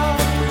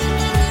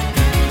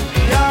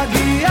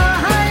 יגיע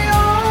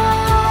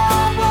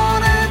היום, בוא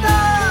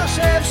נדע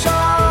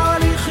שאפשר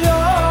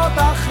לחיות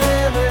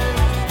אחרת,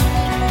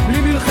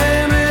 בלי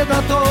מלחמת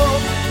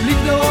דתות, בלי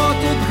גדרות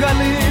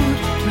ודגלים,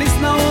 בלי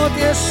סנאות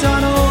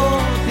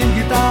ישנות, עם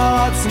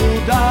גיטרה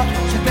צמודה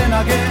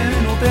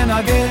שתנגן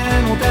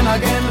ותנגן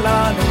ותנגן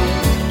לנו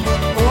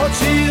עוד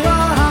שיר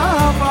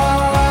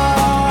אהבה.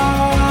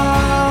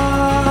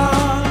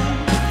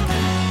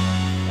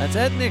 That's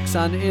Ethnix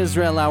on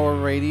Israel Hour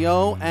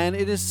Radio, and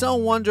it is so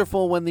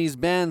wonderful when these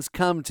bands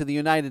come to the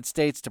United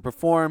States to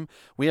perform.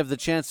 We have the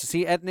chance to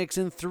see Ethnix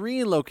in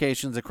 3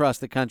 locations across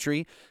the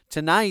country.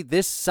 Tonight,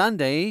 this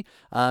Sunday,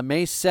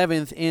 May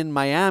 7th in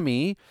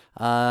Miami.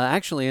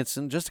 Actually, it's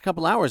in just a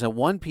couple hours at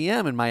 1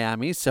 p.m. in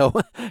Miami, so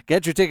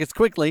get your tickets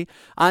quickly.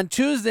 On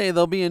Tuesday,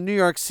 they'll be in New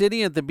York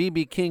City at the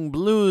B.B. King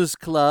Blues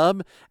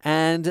Club.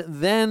 And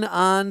then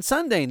on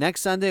Sunday,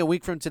 next Sunday, a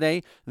week from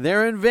today,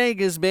 they're in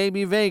Vegas,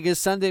 baby, Vegas.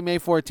 Sunday, May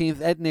 14th,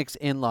 Ethnix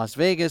in Las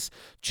Vegas.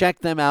 Check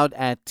them out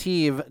at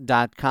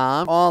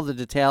tiv.com. All the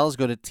details,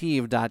 go to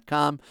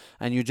tiv.com.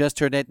 And you just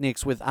heard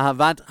Ethnix with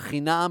Ahavat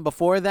Chinam.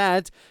 Before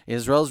that,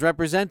 Israel's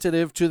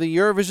representative to the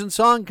Eurovision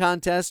Song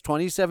Contest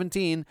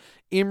 2017,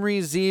 Imri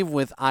Ziv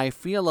with I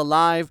Feel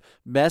Alive.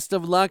 Best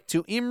of luck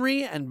to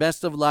Imri and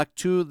best of luck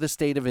to the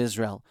State of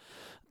Israel.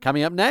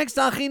 Coming up next,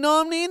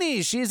 Achinoam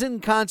Nini. She's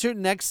in concert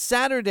next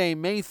Saturday,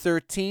 May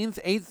 13th,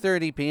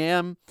 8:30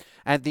 p.m.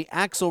 at the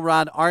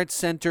Axelrod Arts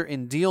Center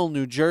in Deal,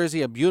 New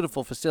Jersey, a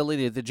beautiful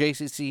facility at the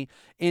JCC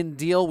in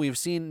Deal. We've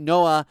seen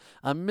Noah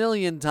a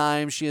million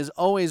times. She is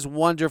always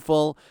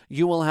wonderful.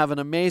 You will have an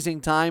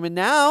amazing time. And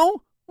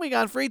now we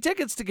got free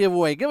tickets to give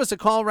away. Give us a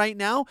call right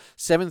now,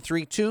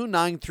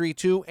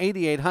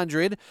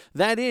 732-932-8800.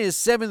 That is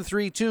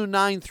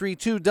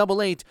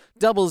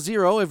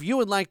 732-932-8800. If you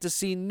would like to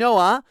see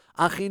Noah,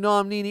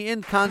 Achinoam Nini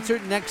in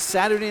concert next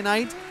Saturday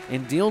night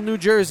in Deal, New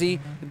Jersey,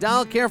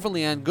 dial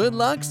carefully and good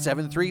luck,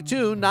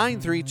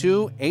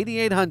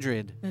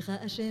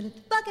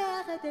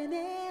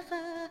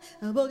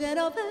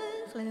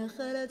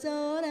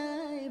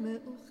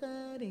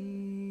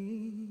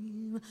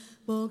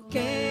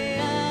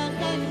 פוקח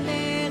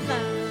עיניך,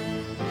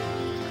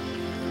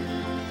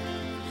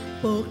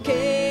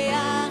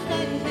 פוקח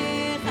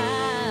עיניך,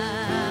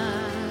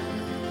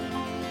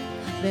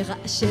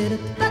 וכאשר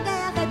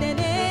תפקח את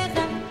עיניך,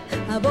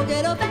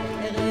 הבוקר עובר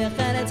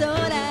אחר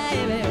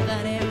הצהריים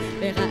מאוחרים,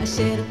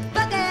 וכאשר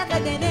תפקח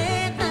את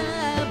עיניך,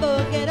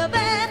 הבוקר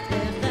עובר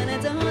אחר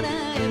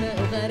הצהריים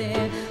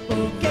מאוחרים,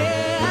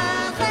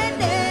 פוקח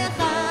עיניך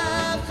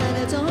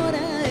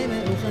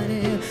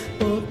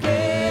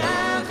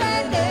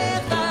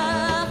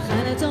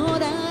אחר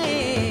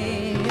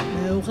הצהריים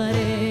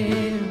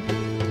מאוחרים,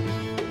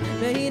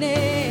 והנה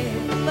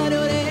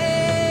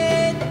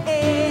בנורד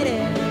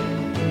ערב,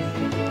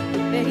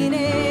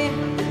 והנה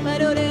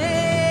בנורד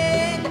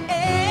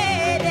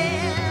ערב,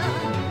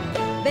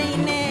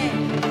 והנה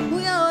הוא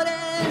יורד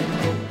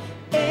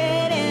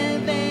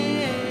ערב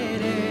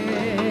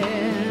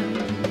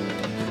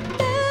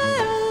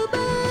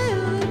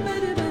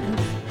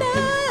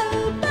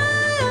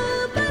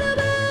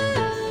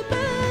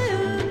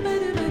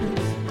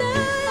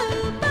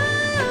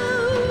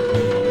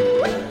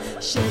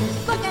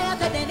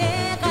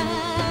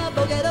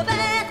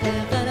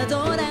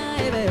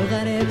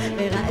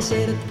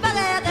אשר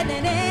תפרח את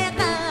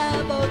עיניך,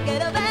 בוקר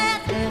עובר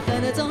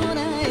אחר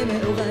הצהריים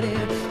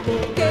מאוחרים,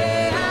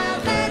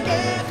 פוקח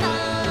עיניך,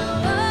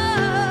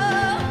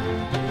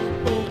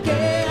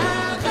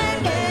 פוקח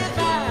עיניך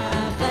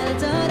אחר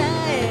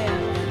הצהריים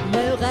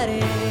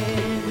מאוחרים.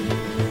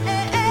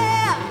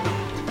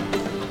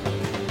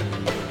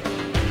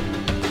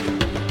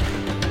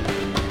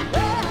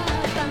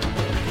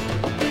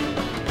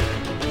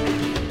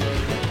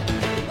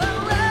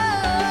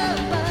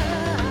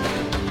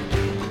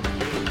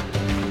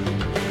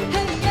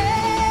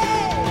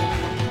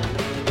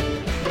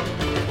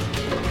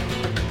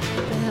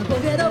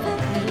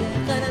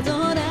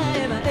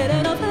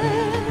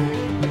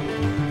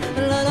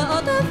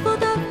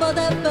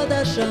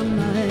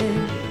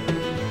 השמיים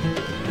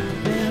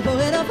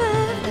והבורא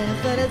עובר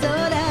לאחר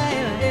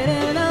הצהריים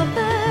הערב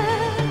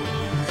עובר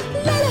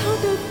לילה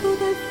עוטף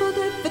עוטף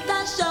עוטף את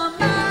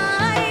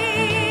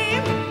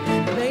השמיים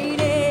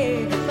והנה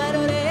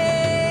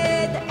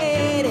בנורד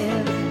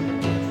ערב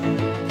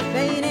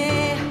והנה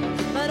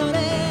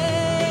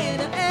בנורד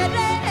ערב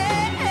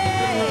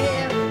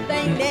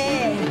והנה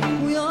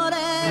הוא יורד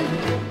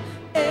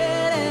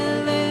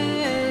ערב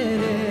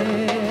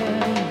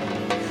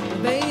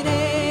והנה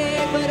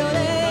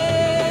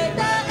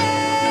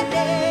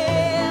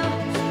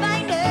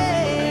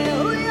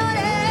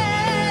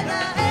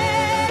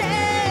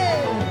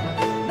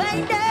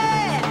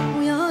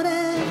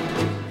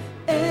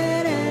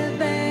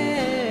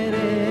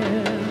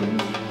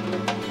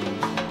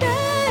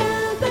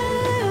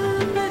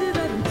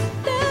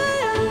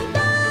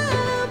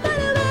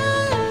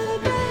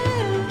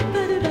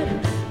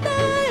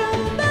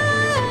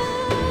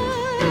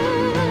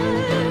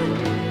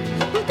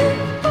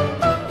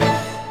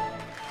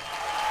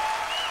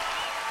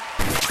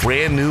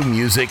Brand new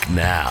music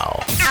now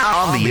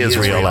on the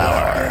Israel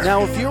Hour.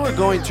 Now, if you were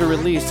going to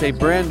release a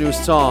brand new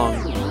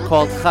song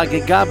called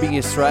Chagiga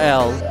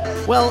B'Yisrael,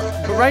 well,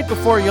 right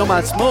before Yom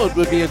Ha'atzmaut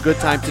would be a good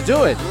time to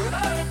do it.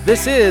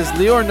 This is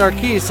Lior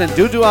Narkis and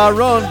Dudu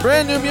Aaron,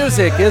 brand new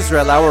music,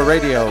 Israel Hour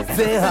Radio.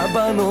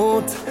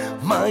 והבנות,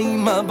 מה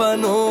עם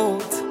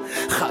הבנות?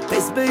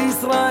 חפש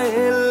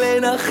בישראל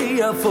הן הכי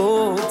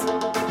יפות.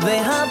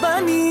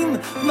 והבנים,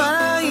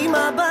 מה עם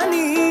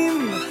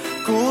הבנים?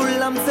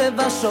 כולם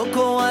צבע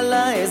שוקו על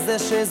איזה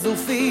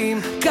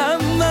שזופים,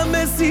 כמה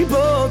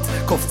מסיבות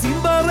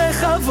קופצים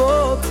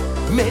ברחבות,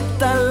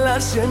 מתה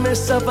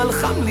לשמש אבל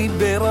חם לי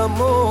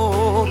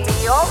ברמות.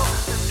 ליאור,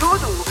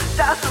 דודו,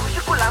 זה אסור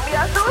שכולם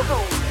יעזוזו.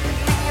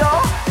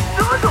 ליאור,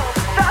 דודו,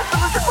 זה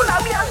אסור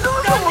שכולם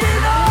יעזוזו.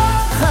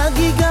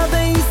 חגיגה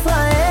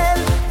בישראל,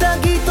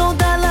 תגיד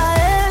תודה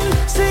לאל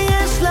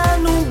שיש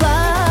לנו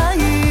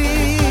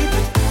בית,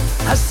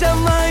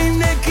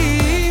 השמיים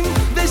נקיים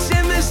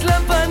ושמש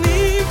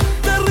לפנים,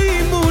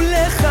 תרימו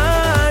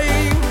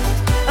לחיים,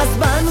 אז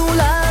באנו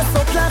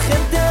לעשות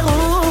לכם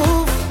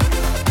טירוף,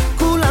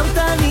 כולם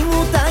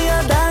תנימו את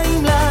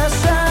הידיים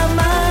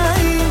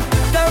לשמיים,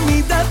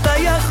 תמיד אתה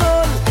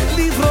יכול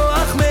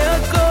לברוח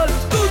מהכל,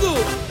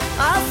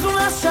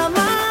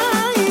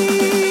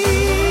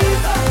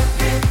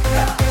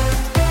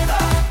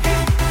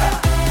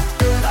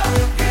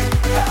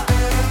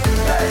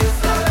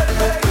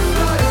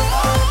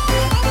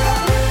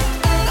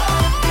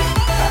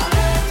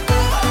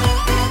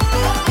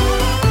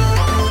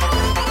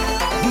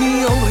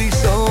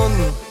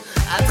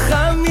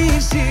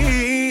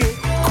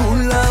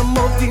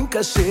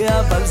 קשה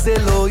אבל זה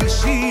לא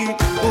אישי.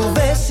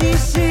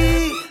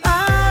 ובשישי,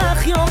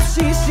 אך יום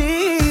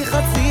שישי,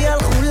 חצי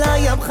הלכו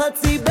לים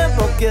חצי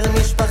בבוקר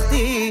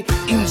משפחתי,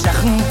 עם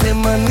ז'חם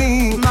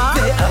תימני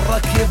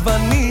וערק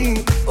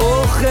יווני,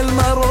 אוכל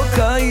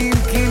מרוקאים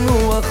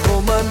קינוח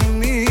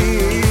רומני.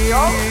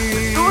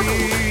 דודו,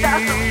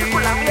 תעשו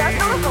שכולם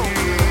יעזוזו.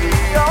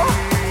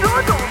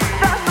 דודו,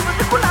 תעשו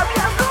שכולם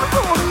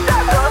יעזוזו.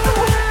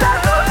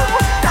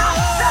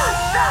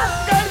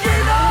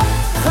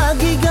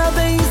 חגיגה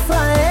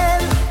בישראל,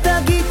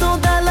 תגיד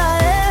תודה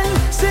לאל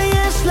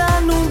שיש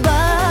לנו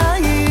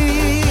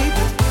בית.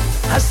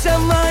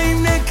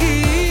 השמיים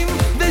נקיים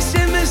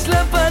ושמש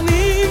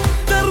לפנים,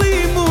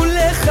 תרימו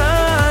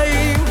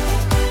לחיים.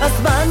 אז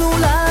באנו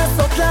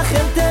לעשות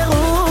לכם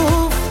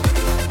טירוף,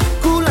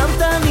 כולם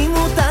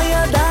תרימו את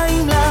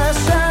הידיים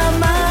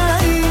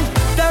לשמיים.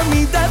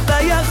 תמיד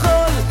אתה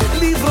יכול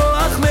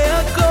לברוח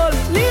מהכל,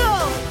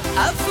 ליאור,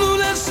 עפנו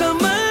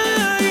לשמיים.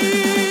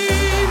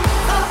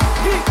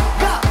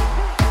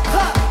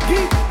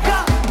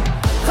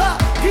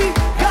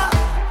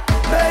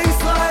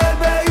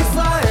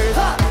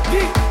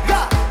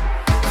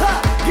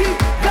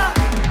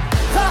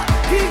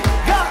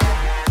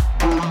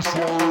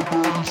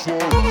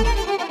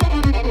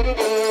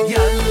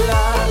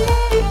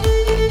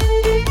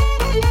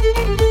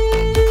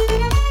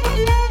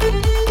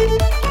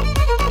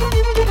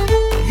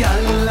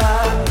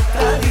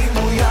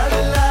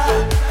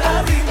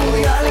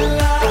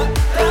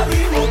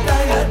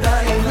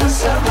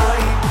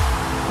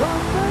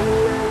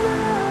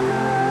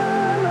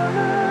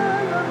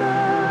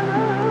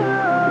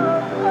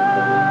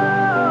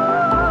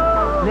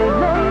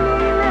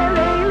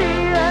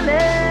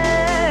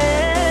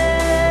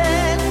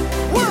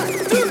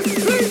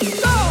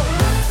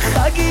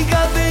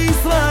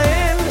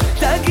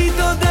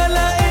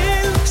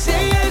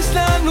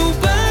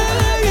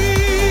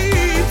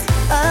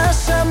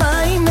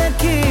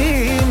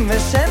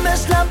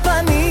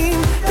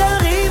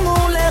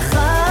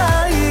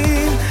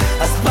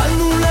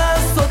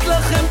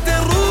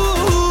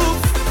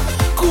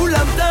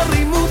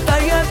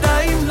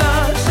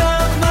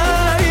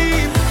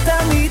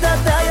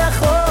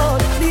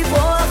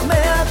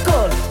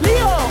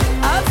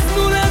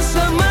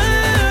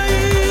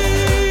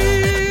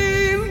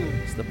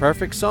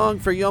 Perfect song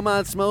for Yom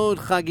HaAtzmaut,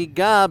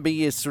 Chagiga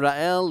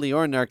B'Yisrael,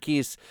 Lior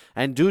Narkis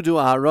and Dudu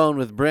Aharon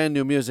with brand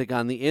new music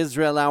on the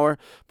Israel Hour.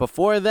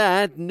 Before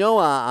that,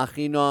 Noah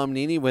Achinoam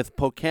Nini with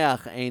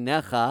Pokeach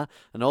Einecha,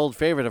 an old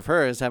favorite of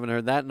hers. Haven't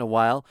heard that in a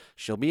while.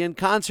 She'll be in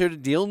concert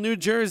at Deal, New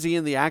Jersey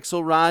in the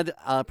Axelrod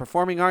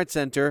Performing Arts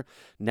Center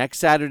next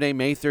Saturday,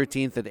 May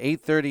 13th at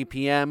 8:30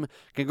 p.m.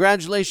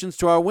 Congratulations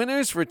to our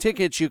winners. For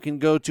tickets, you can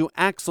go to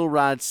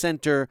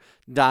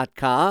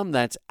axelrodcenter.com.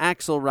 That's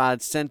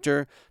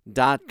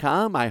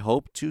axelrodcenter.com. I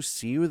hope to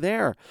see you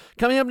there.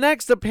 Coming up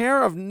next, a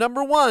pair of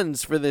number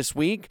ones for this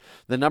week.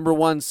 The number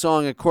one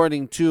song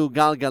according to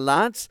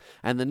Galgalatz,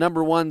 and the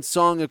number one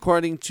song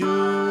according to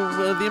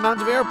the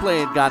amount of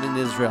airplay it got in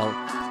Israel.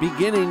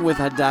 Beginning with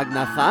Hadag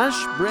Nachash,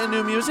 brand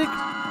new music,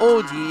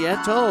 Od Yeh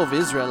Tov,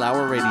 Israel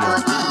Hour Radio.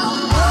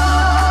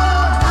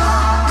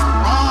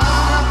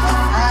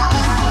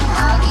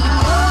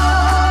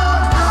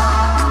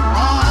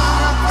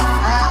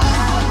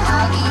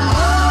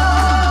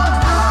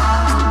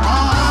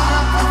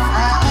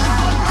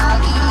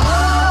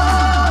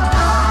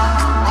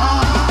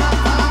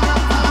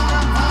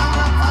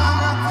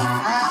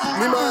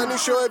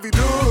 שאוהב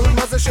עידוד,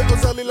 מה זה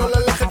שעוזר לי לא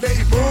ללכת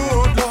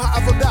לאיבוד? לא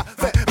העבודה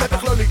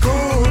ובטח לא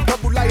ליכוד,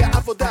 אולי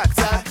העבודה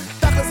קצת,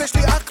 תכלס יש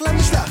לי אחלה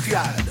משלח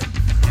יד,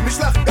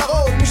 משלח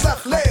גרון,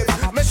 משלח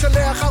לב,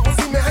 משלח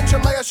ערוזים מהן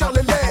שמה ישר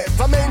ללב.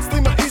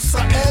 המיינסטרים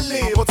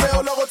הישראלי, רוצה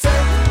או לא רוצה,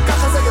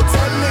 ככה זה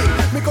יוצא לי,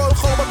 מכל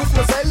חור בגוף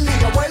נוזל לי,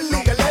 יוול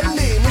לי, גלל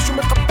לי, מישהו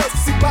מחפש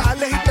סיבה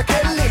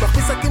להתנקל לי,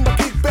 מכניס סכין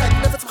בקיטבק,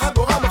 נפץ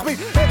בחגורה, מחביא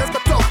הרס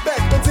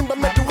בטופבק, בנזין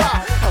במדורה,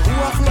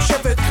 הרוח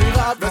נושבת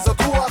קרירה,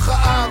 וזאת רוח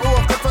רעה,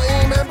 רוח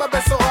כתפאים הם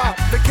בבשורה,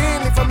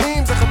 וכן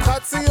לפעמים זה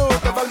חתיכת ציוד,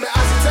 אבל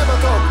מאז יצא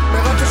בטוב,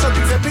 מרק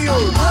ישתי זה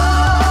ביוד.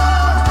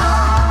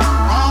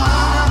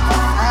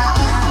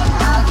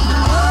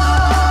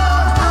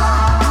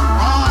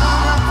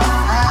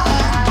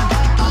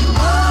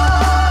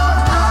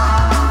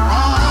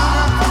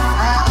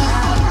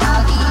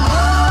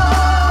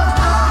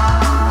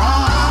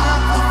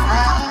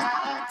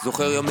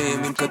 זוכר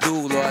ימים עם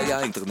כדור לא היה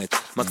אינטרנט,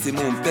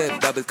 מקסימום טב,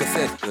 דאבל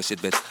קסט,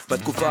 רשת ב'.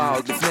 בתקופה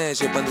עוד לפני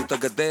שבנו את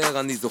הגדר,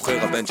 אני זוכר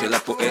הבן של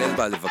הפועל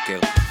בא לבקר,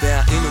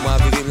 והיינו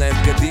מעבירים להם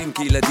בגדים,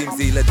 כי ילדים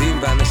זה ילדים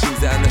ואנשים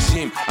זה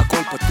אנשים,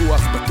 הכל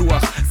פתוח,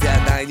 בטוח, זה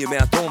עדיין ימי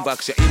אטום,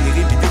 והקשיים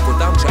נראים בדיוק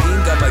אותם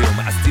קשיים גם היום.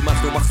 אז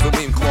צימחנו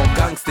מחסומים כמו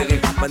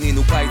גנגסטרים,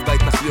 בנינו בית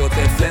בהתנחלויות,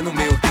 אצלנו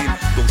מיעוטים,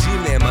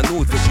 דורשים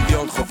נאמנות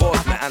ושוויון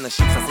חובות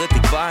מאנשים חסרי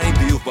תקווה עם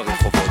ביוב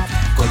ברחובות.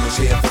 כל מה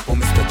שיפה פה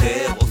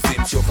מסתדר,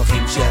 עושים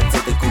שוכחים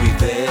שהצדק הוא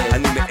עיוור.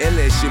 אני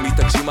מאלה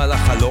שמתעקשים על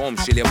החלום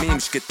של ימים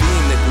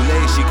שקטים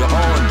נטולי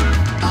שיגעון.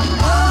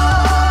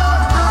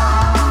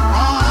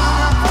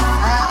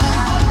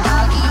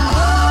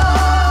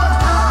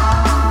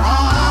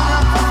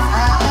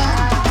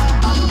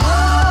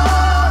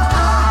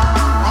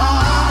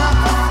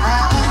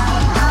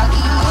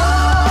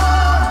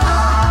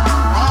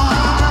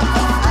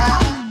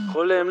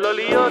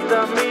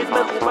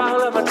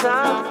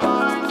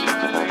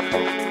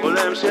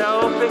 חולם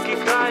שהאופק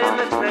יקרא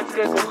ינצנץ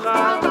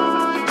ככוכב,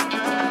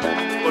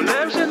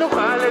 חולם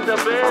שנוכל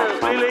לדבר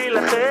בלי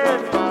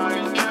להילחם,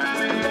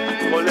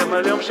 חולם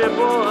על יום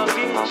שבו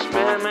ארגיש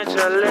באמת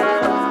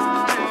שלם.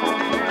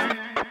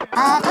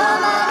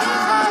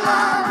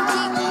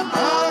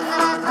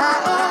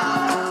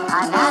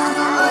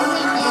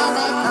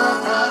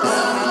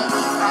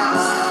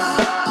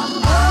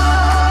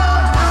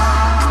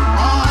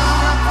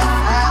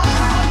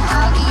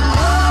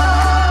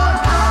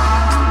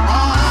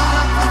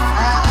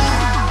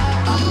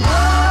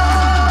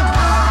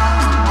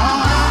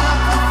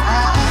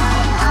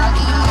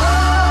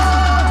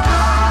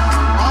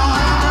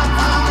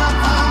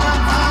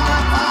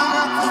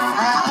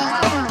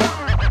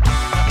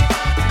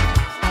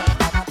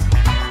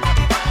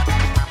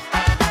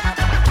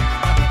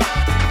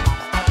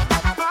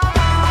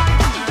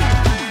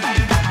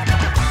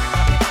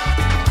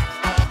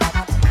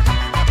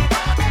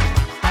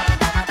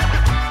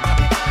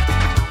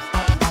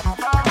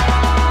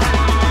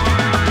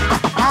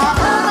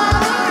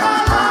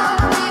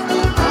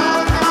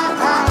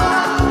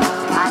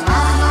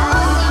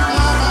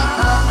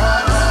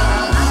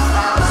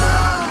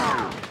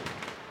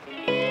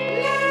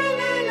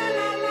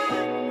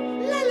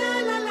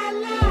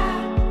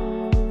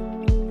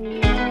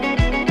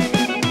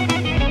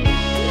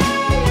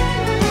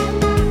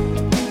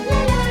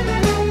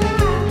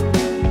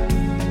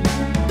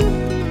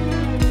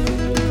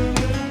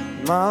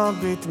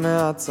 מביט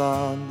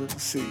מהצד,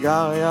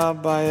 סיגריה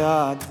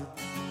ביד,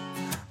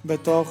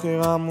 בתוך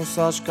עיר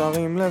עמוסה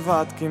שקרים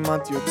לבד,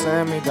 כמעט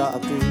יוצא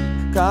מדעתי.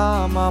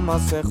 כמה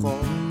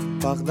מסכות,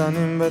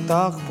 פחדנים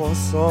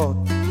בתחפושות,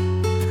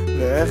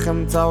 ואיך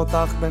אמצא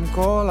אותך בין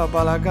כל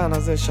הבלגן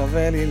הזה,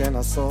 שווה לי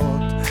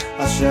לנסות.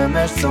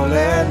 השמש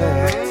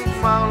צוללת,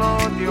 נגמר לו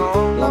עוד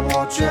יום,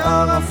 למרות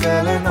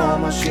שערפל אינו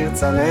משאיר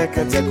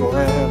צלקת, זה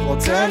קורה,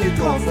 רוצה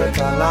לטרוף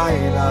את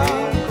הלילה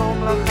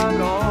במקום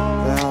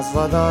לחלום, ואז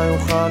ודאי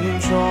יוכל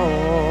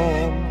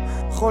לנשום.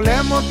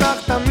 חולם אותך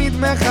תמיד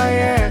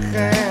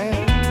מחייכת,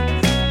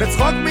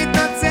 בצחוק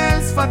מתנצל,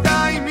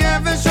 שפתיים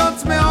יבשות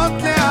צמאות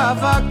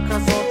לאהבה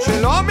כזאת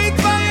שלא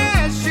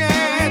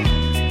מתביישת,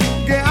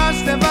 גאה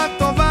שלווה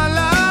טובה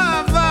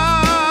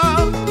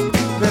לעבר,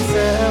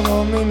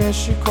 וזרם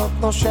מנשיקות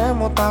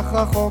נושם אותך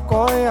רחוק,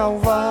 אוי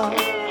אהובה,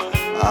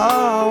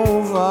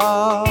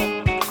 אהובה.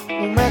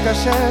 הוא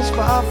מגשש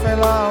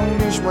באפלה,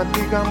 הוא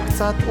נשמתי גם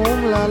קצת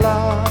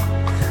אומללה,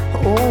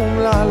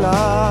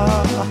 אומללה,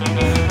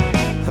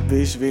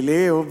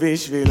 בשבילי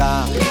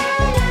ובשבילה.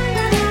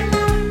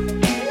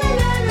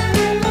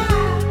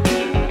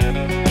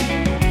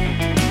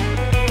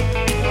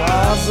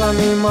 אז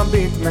אני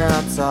מביט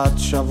מהצד,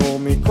 שבור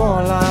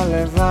מכל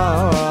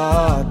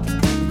הלבד,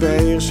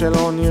 בעיר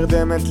שלא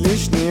נרדמת לי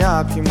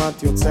שנייה,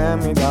 כמעט יוצא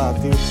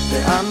מדעתי.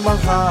 לאן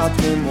ברחה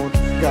התמימות,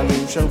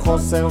 גלים של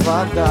חוסר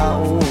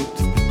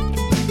ודאות,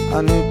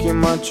 אני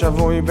כמעט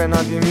שבוי בין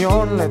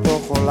הדמיון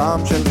לתוך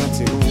עולם של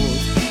מציאות.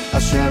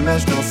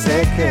 השמש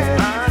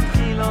נוסקת,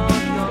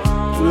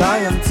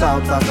 אולי אמצא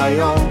אותך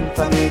היום,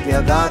 תמיד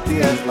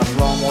ידעתי איך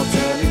לחלום,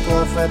 רוצה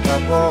לטרוף את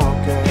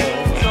הבוקר,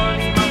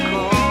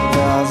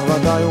 ואז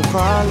ודאי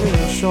יוכל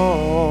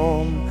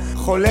לנשום.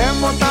 חולם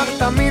אותך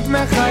תמיד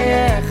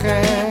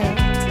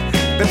מחייכת,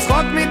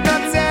 בצחוק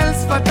מתנצל,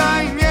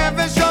 שפתיים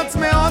יבשות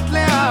צמאות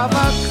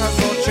לאהבה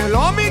כזאת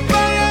שלא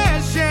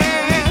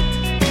מתביישת,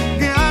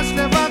 גאה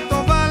שלווה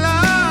טובה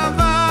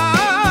לאהבה,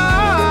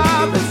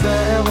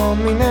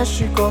 בזרם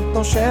מנשיקות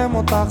נושם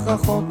אותך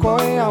רחוק,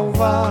 אוי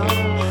אהובה,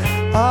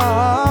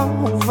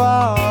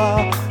 אהובה.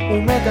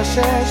 הוא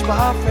מגשש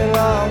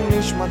באפלה, הוא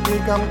נשמתי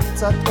גם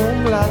קצת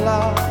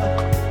אומללה,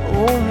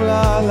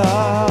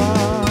 אומללה,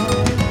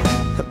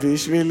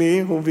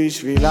 בשבילי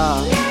ובשבילה.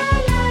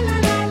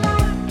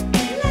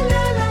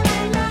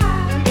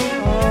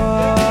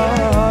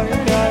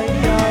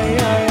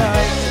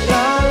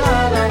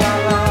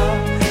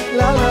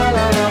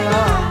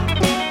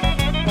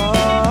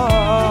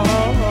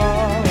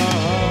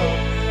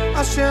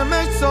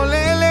 השמש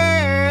צוללת,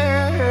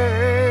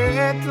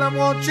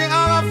 למרות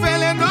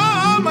שערפל אינו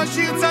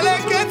משאיר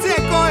צלקת, זה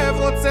כואב,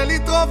 רוצה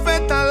לטרוף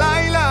את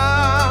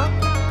הלילה,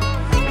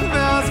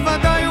 ואז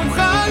ודאי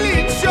יוכל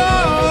לנשום.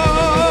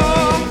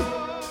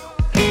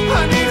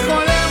 אני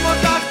חולם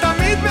אותך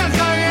תמיד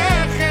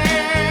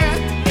מחייכת,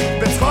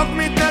 בצחוק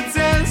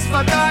מתנצל,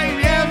 שפתיים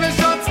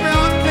יבשות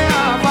צמאות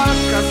לאהבה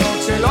כזאת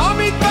שלא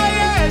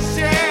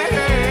מתביישת,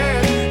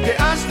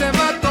 גאה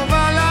שלווה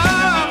טובה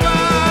לאהבה,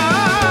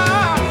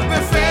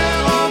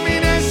 בפרו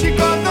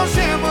מנשיקות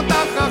נושם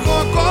אותך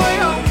רחוק,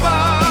 אוי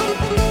אהובה,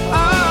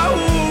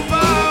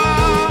 אהובה.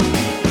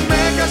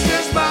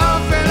 מגשש בה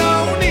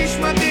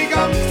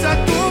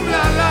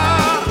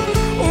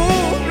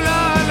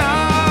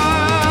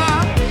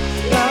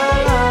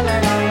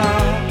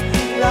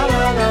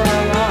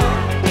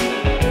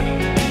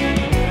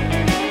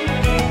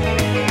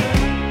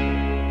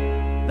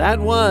That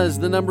was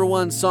the number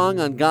one song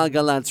on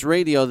Galgalatz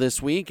Radio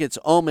this week. It's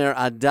Omer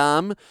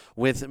Adam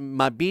with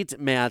Mabit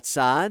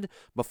Me'atzad.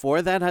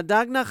 Before that,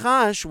 Hadag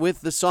Nachash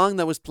with the song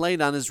that was played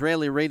on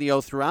Israeli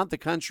radio throughout the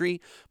country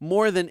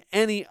more than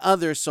any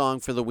other song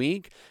for the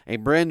week. A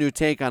brand new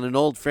take on an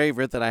old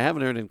favorite that I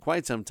haven't heard in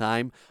quite some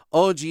time.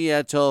 Oji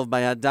Etov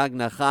by Hadag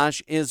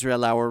Nachash,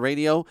 Israel Hour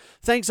Radio.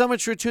 Thanks so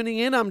much for tuning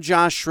in. I'm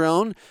Josh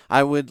Schroen.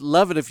 I would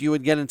love it if you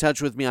would get in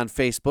touch with me on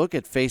Facebook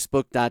at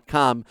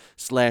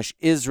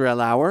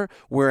facebook.com/Israel Hour.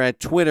 We're at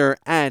Twitter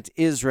at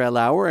Israel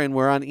Hour, and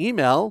we're on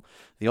email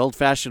the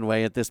old-fashioned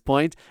way at this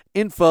point,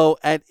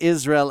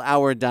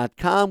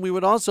 info@israelhour.com. We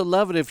would also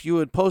love it if you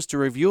would post a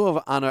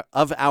review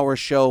of our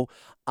show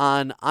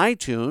on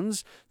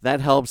iTunes. That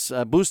helps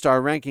boost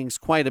our rankings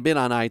quite a bit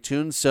on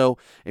iTunes. So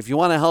if you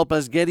want to help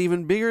us get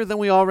even bigger than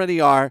we already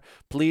are,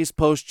 please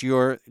post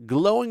your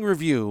glowing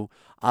review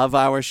of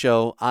our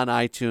show on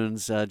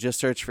iTunes. Just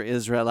search for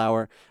Israel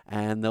Hour,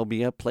 and there'll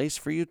be a place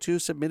for you to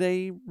submit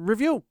a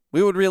review.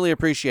 We would really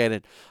appreciate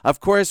it.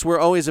 Of course, we're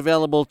always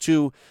available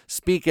to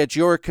speak at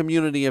your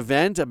community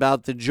event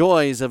about the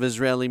joys of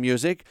Israeli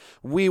music.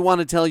 We want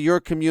to tell your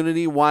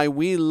community why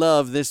we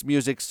love this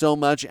music so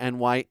much and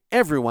why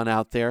everyone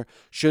out there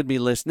should be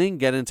listening.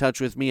 Get in touch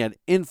with me at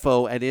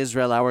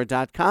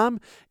info@israelhour.com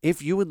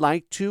if you would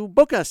like to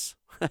book us.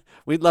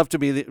 We'd love to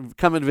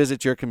come and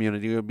visit your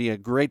community. It would be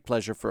a great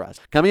pleasure for us.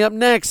 Coming up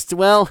next,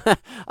 well,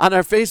 on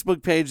our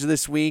Facebook page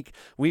this week,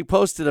 we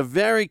posted a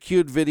very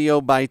cute video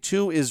by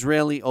two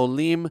Israeli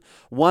Olim,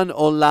 one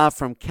Ola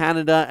from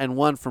Canada and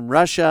one from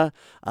Russia.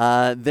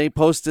 They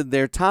posted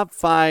their top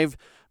 5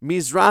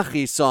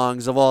 Mizrahi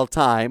songs of all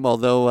time,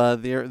 although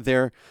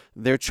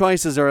their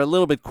choices are a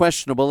little bit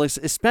questionable,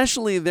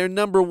 especially their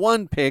number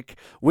one pick,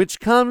 which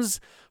comes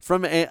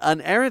from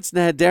an Eretz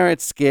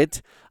Nehederet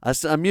skit,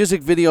 a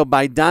music video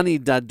by Dani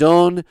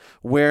Dadon,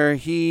 where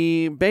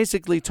he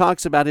basically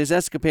talks about his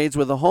escapades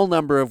with a whole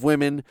number of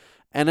women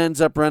and ends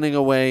up running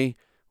away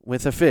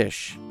with a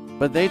fish.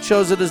 But they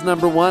chose it as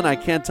number one. I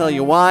can't tell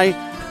you why.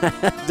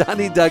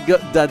 Dani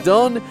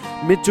Dadon,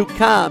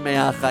 Mituka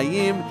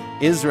Me'achayim,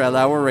 Israel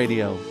Hour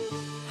Radio.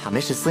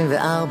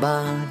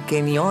 5:24,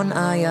 קניון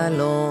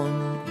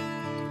איילון,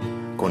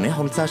 קונה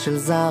חולצה של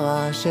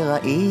זרה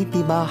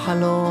שראיתי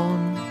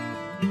בחלון,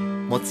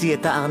 מוציא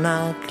את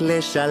הארנק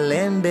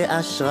לשלם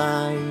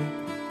באשראי,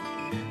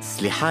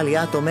 סליחה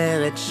לי את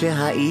אומרת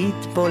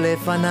שהיית פה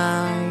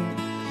לפניי,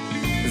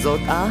 זאת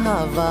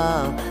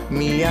אהבה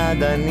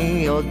מיד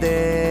אני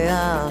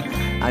יודע,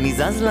 אני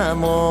זז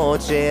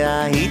למרות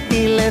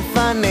שהייתי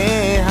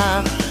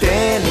לפניה,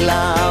 תן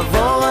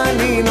לעבור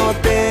אני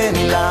נותן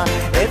לה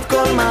את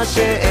כל מה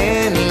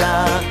שאין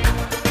לה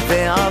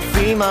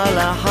ועפים על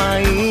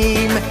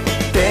החיים,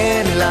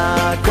 תן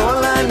לה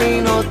כל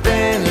אני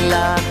נותן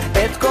לה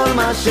את כל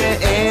מה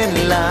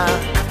שאין לה,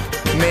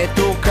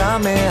 מתוקה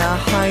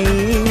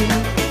מהחיים.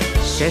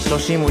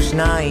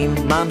 6:32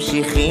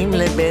 ממשיכים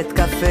לבית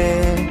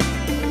קפה,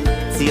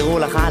 ציירו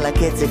לך על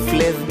הקצף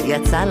לב,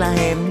 יצא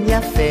להם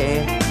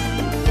יפה,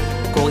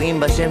 קוראים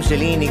בשם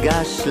שלי,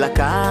 ניגש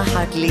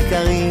לקחת לי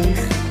כריך,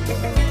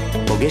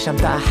 פוגש שם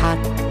תחת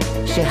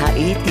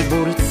שהייתי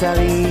בול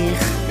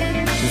צריך,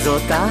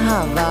 זאת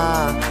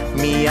אהבה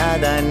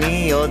מיד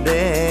אני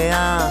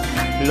יודע,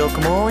 לא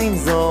כמו עם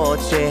זאת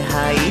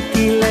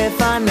שהייתי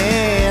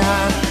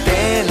לפניה,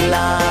 תן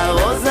לה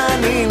רוז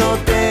אני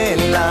נותן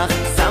לך,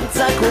 שם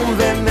צקום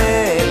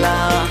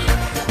ומלח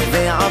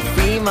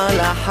ועפים על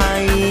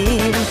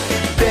החיים,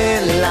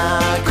 תן לה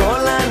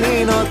כל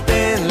אני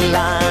נותן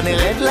לה,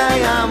 נרד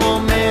לים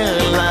אומר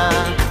לה,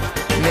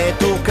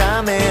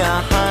 מתוקה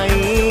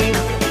מהחיים.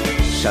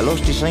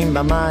 3:90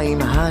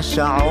 במים,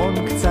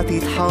 השעון קצת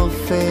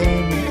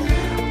התחרפן,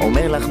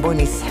 אומר לך בוא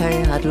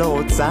נסחה, את לא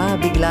רוצה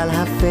בגלל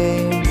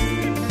הפה,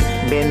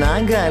 בין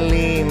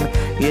הגלים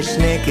יש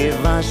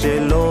נקבה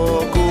של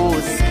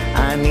לוקוס,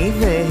 אני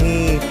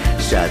והיא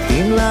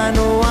שתים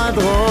לנו עד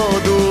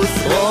רודוס,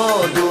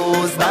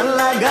 רודוס,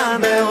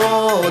 בלגן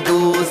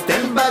ברודוס,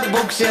 תן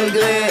בקבוק של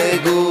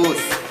גרגוס,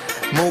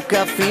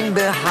 מוקפים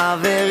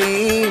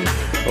בחברים,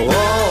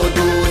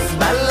 רודוס,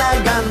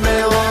 בלגן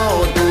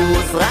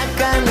ברודוס,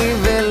 רק אני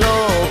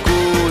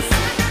ולוקוס,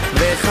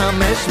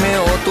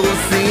 ו500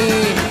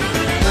 רוסים.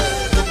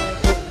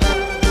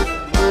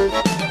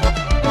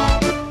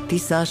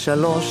 טיסה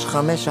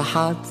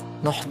 351,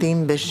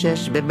 נוחתים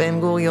ב6 בבן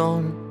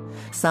גוריון,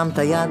 שם את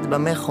היד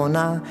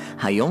במכונה,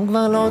 היום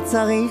כבר לא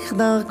צריך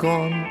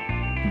דרכון,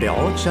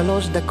 בעוד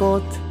 3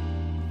 דקות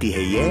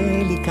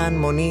תהיה לי כאן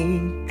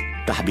מונית,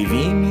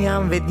 תחביבים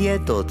ים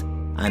ודיאטות,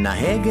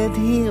 הנהגת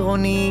היא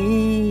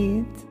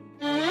רונית,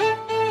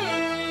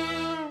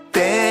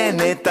 תן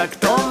את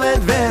הכתובת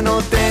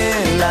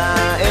ונותן לה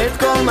את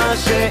כל מה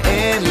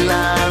שאין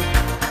לה,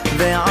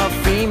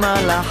 ועפים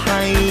על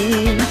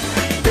החיים,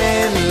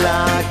 תן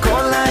לה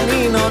כל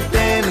אני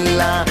נותן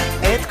לה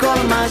את כל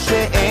מה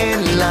שאין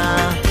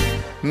לה,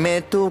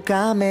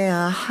 מתוקה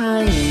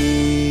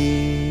מהחיים.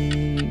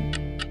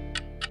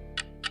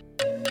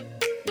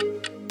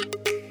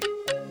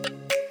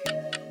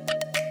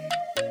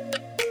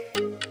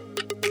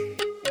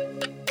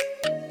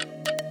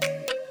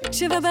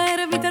 ב7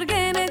 בערב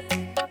מתארגנת,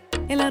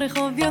 אל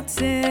הרחוב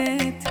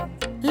יוצאת,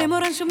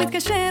 למורן שוב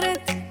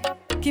מתקשרת,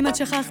 כמעט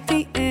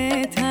שכחתי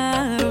את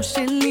הראש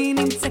שלי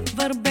נמצא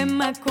כבר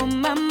במקום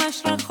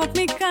ממש רחוק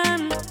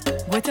מכאן.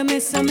 גואטה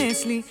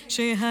מסמס לי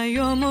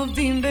שהיום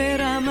עובדים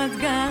ברמת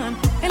גן,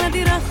 אל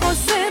הדירה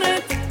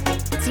חוזרת,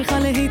 צריכה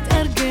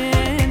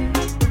להתארגן,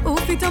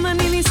 ופתאום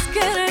אני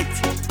נזכרת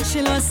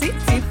שלא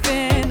עשיתי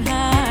פן.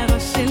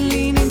 הראש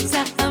שלי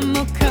נמצא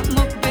עמוק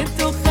עמוק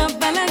בתוך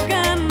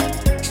הבלגן,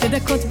 2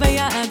 דקות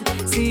ביד,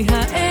 שיא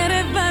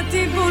הערב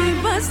בטיבול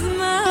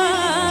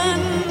בזמן.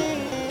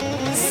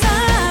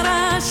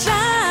 שרה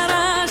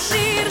שרה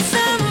שיר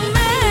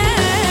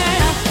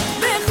שמח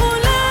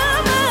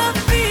וכולם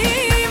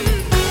עפים,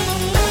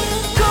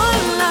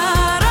 כל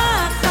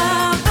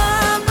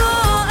הרחבה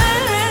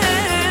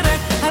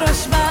בוערת,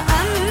 הראש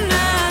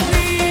בעננים.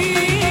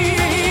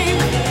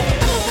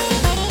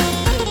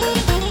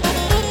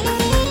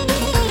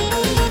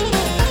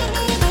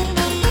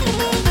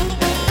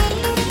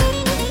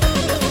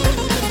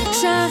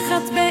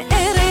 כשאחת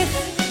בערך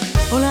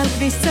עולה על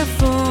כביש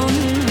צפון,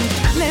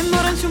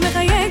 למורן שוב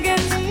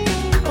מחייגת,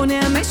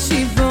 עונה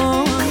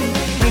המשיבון,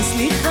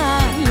 סליחה,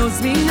 לא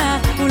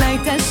זמינה, אולי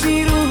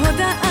תשאירו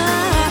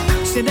הודעה,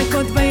 2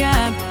 דקות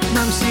ביד,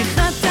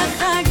 ממשיכה את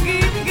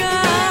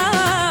החגיגה.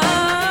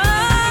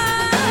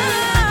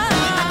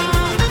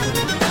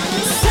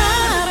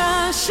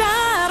 שרה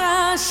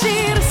שרה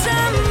שיר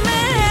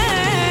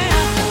שמח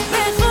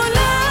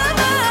וכולם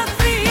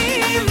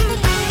עפים,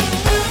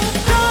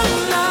 כל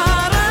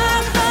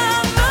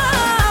הרחבה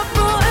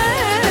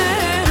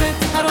בוערת,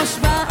 הראש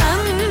בעננים.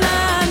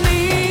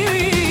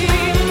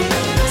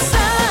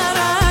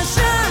 שרה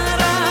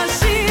שרה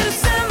שיר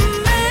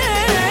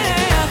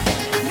שמח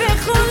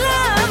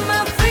וכולם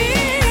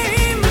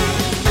עפים,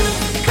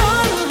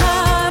 כל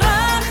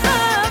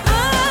הרחבה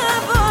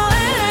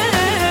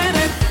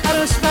בוערת,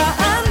 הראש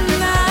בעננים.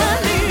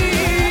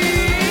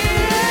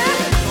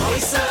 אוי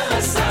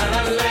שרה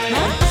שרה לי,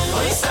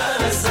 אוי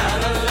שרה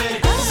שרה לי,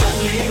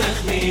 ספרי לך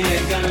מי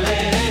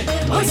יגלה.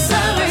 אוי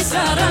שרה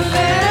שרה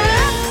לי.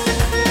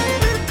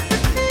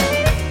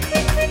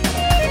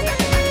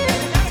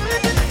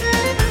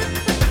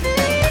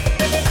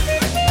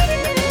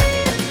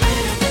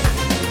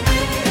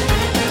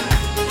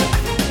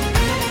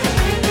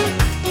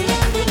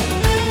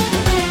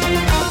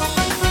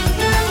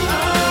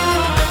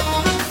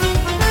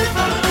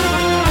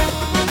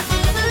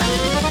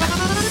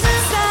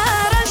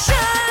 שרה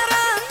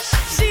שרה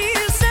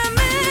שיר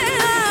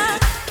שמח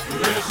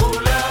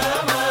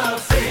וכולם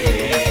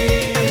עפים,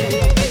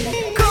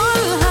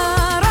 כל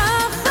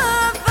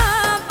הרחבה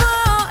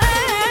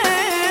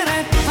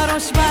בוערת,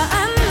 הראש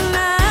בעננים.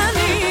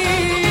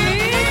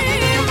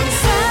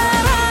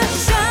 שרה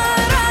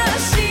שרה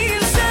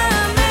שיר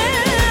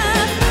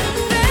שמח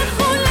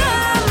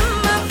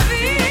וכולם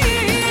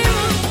עפים,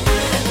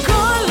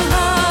 כל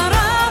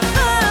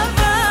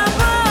הרחבה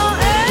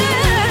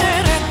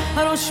בוערת,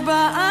 הראש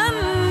בעננים.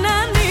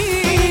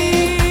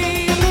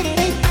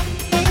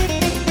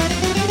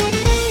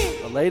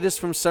 The latest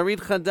from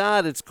Sarit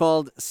Chadad, it's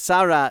called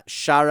Sara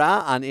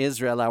Shara on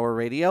Israel Hour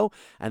Radio,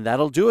 and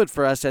that'll do it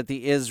for us at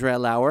the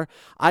Israel Hour.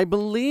 I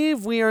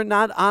believe we are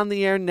not on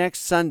the air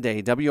next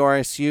Sunday.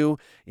 WRSU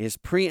is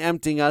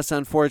preempting us,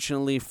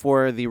 unfortunately,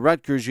 for the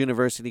Rutgers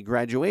University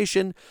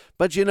graduation,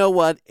 but you know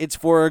what? It's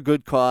for a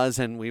good cause,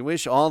 and we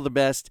wish all the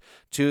best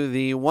to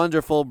the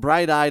wonderful,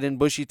 bright-eyed and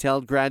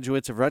bushy-tailed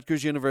graduates of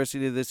Rutgers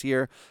University this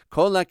year.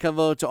 Kol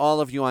hakavod to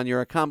all of you on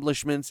your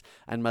accomplishments,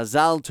 and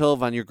mazal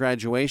tov on your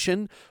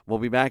graduation. We'll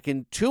be back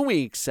in 2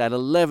 weeks at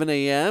 11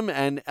 a.m.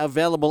 and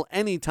available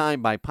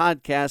anytime by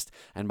podcast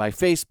and by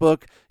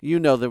Facebook. You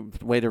know the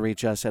way to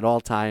reach us at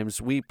all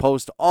times. We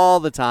post all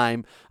the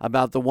time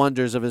about the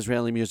wonders of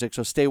Israeli music,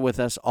 so stay with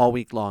us all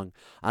week long.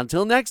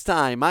 Until next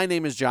time, my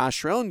name is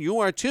Josh Rohn. You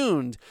are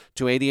tuned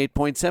to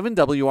 88.7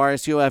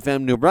 WRSU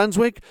FM New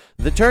Brunswick.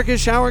 The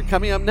Turkish Hour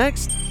coming up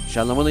next.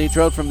 Shalom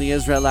Aleichem from the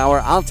Israel Hour.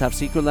 Al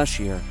Tafsiku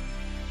Lashir.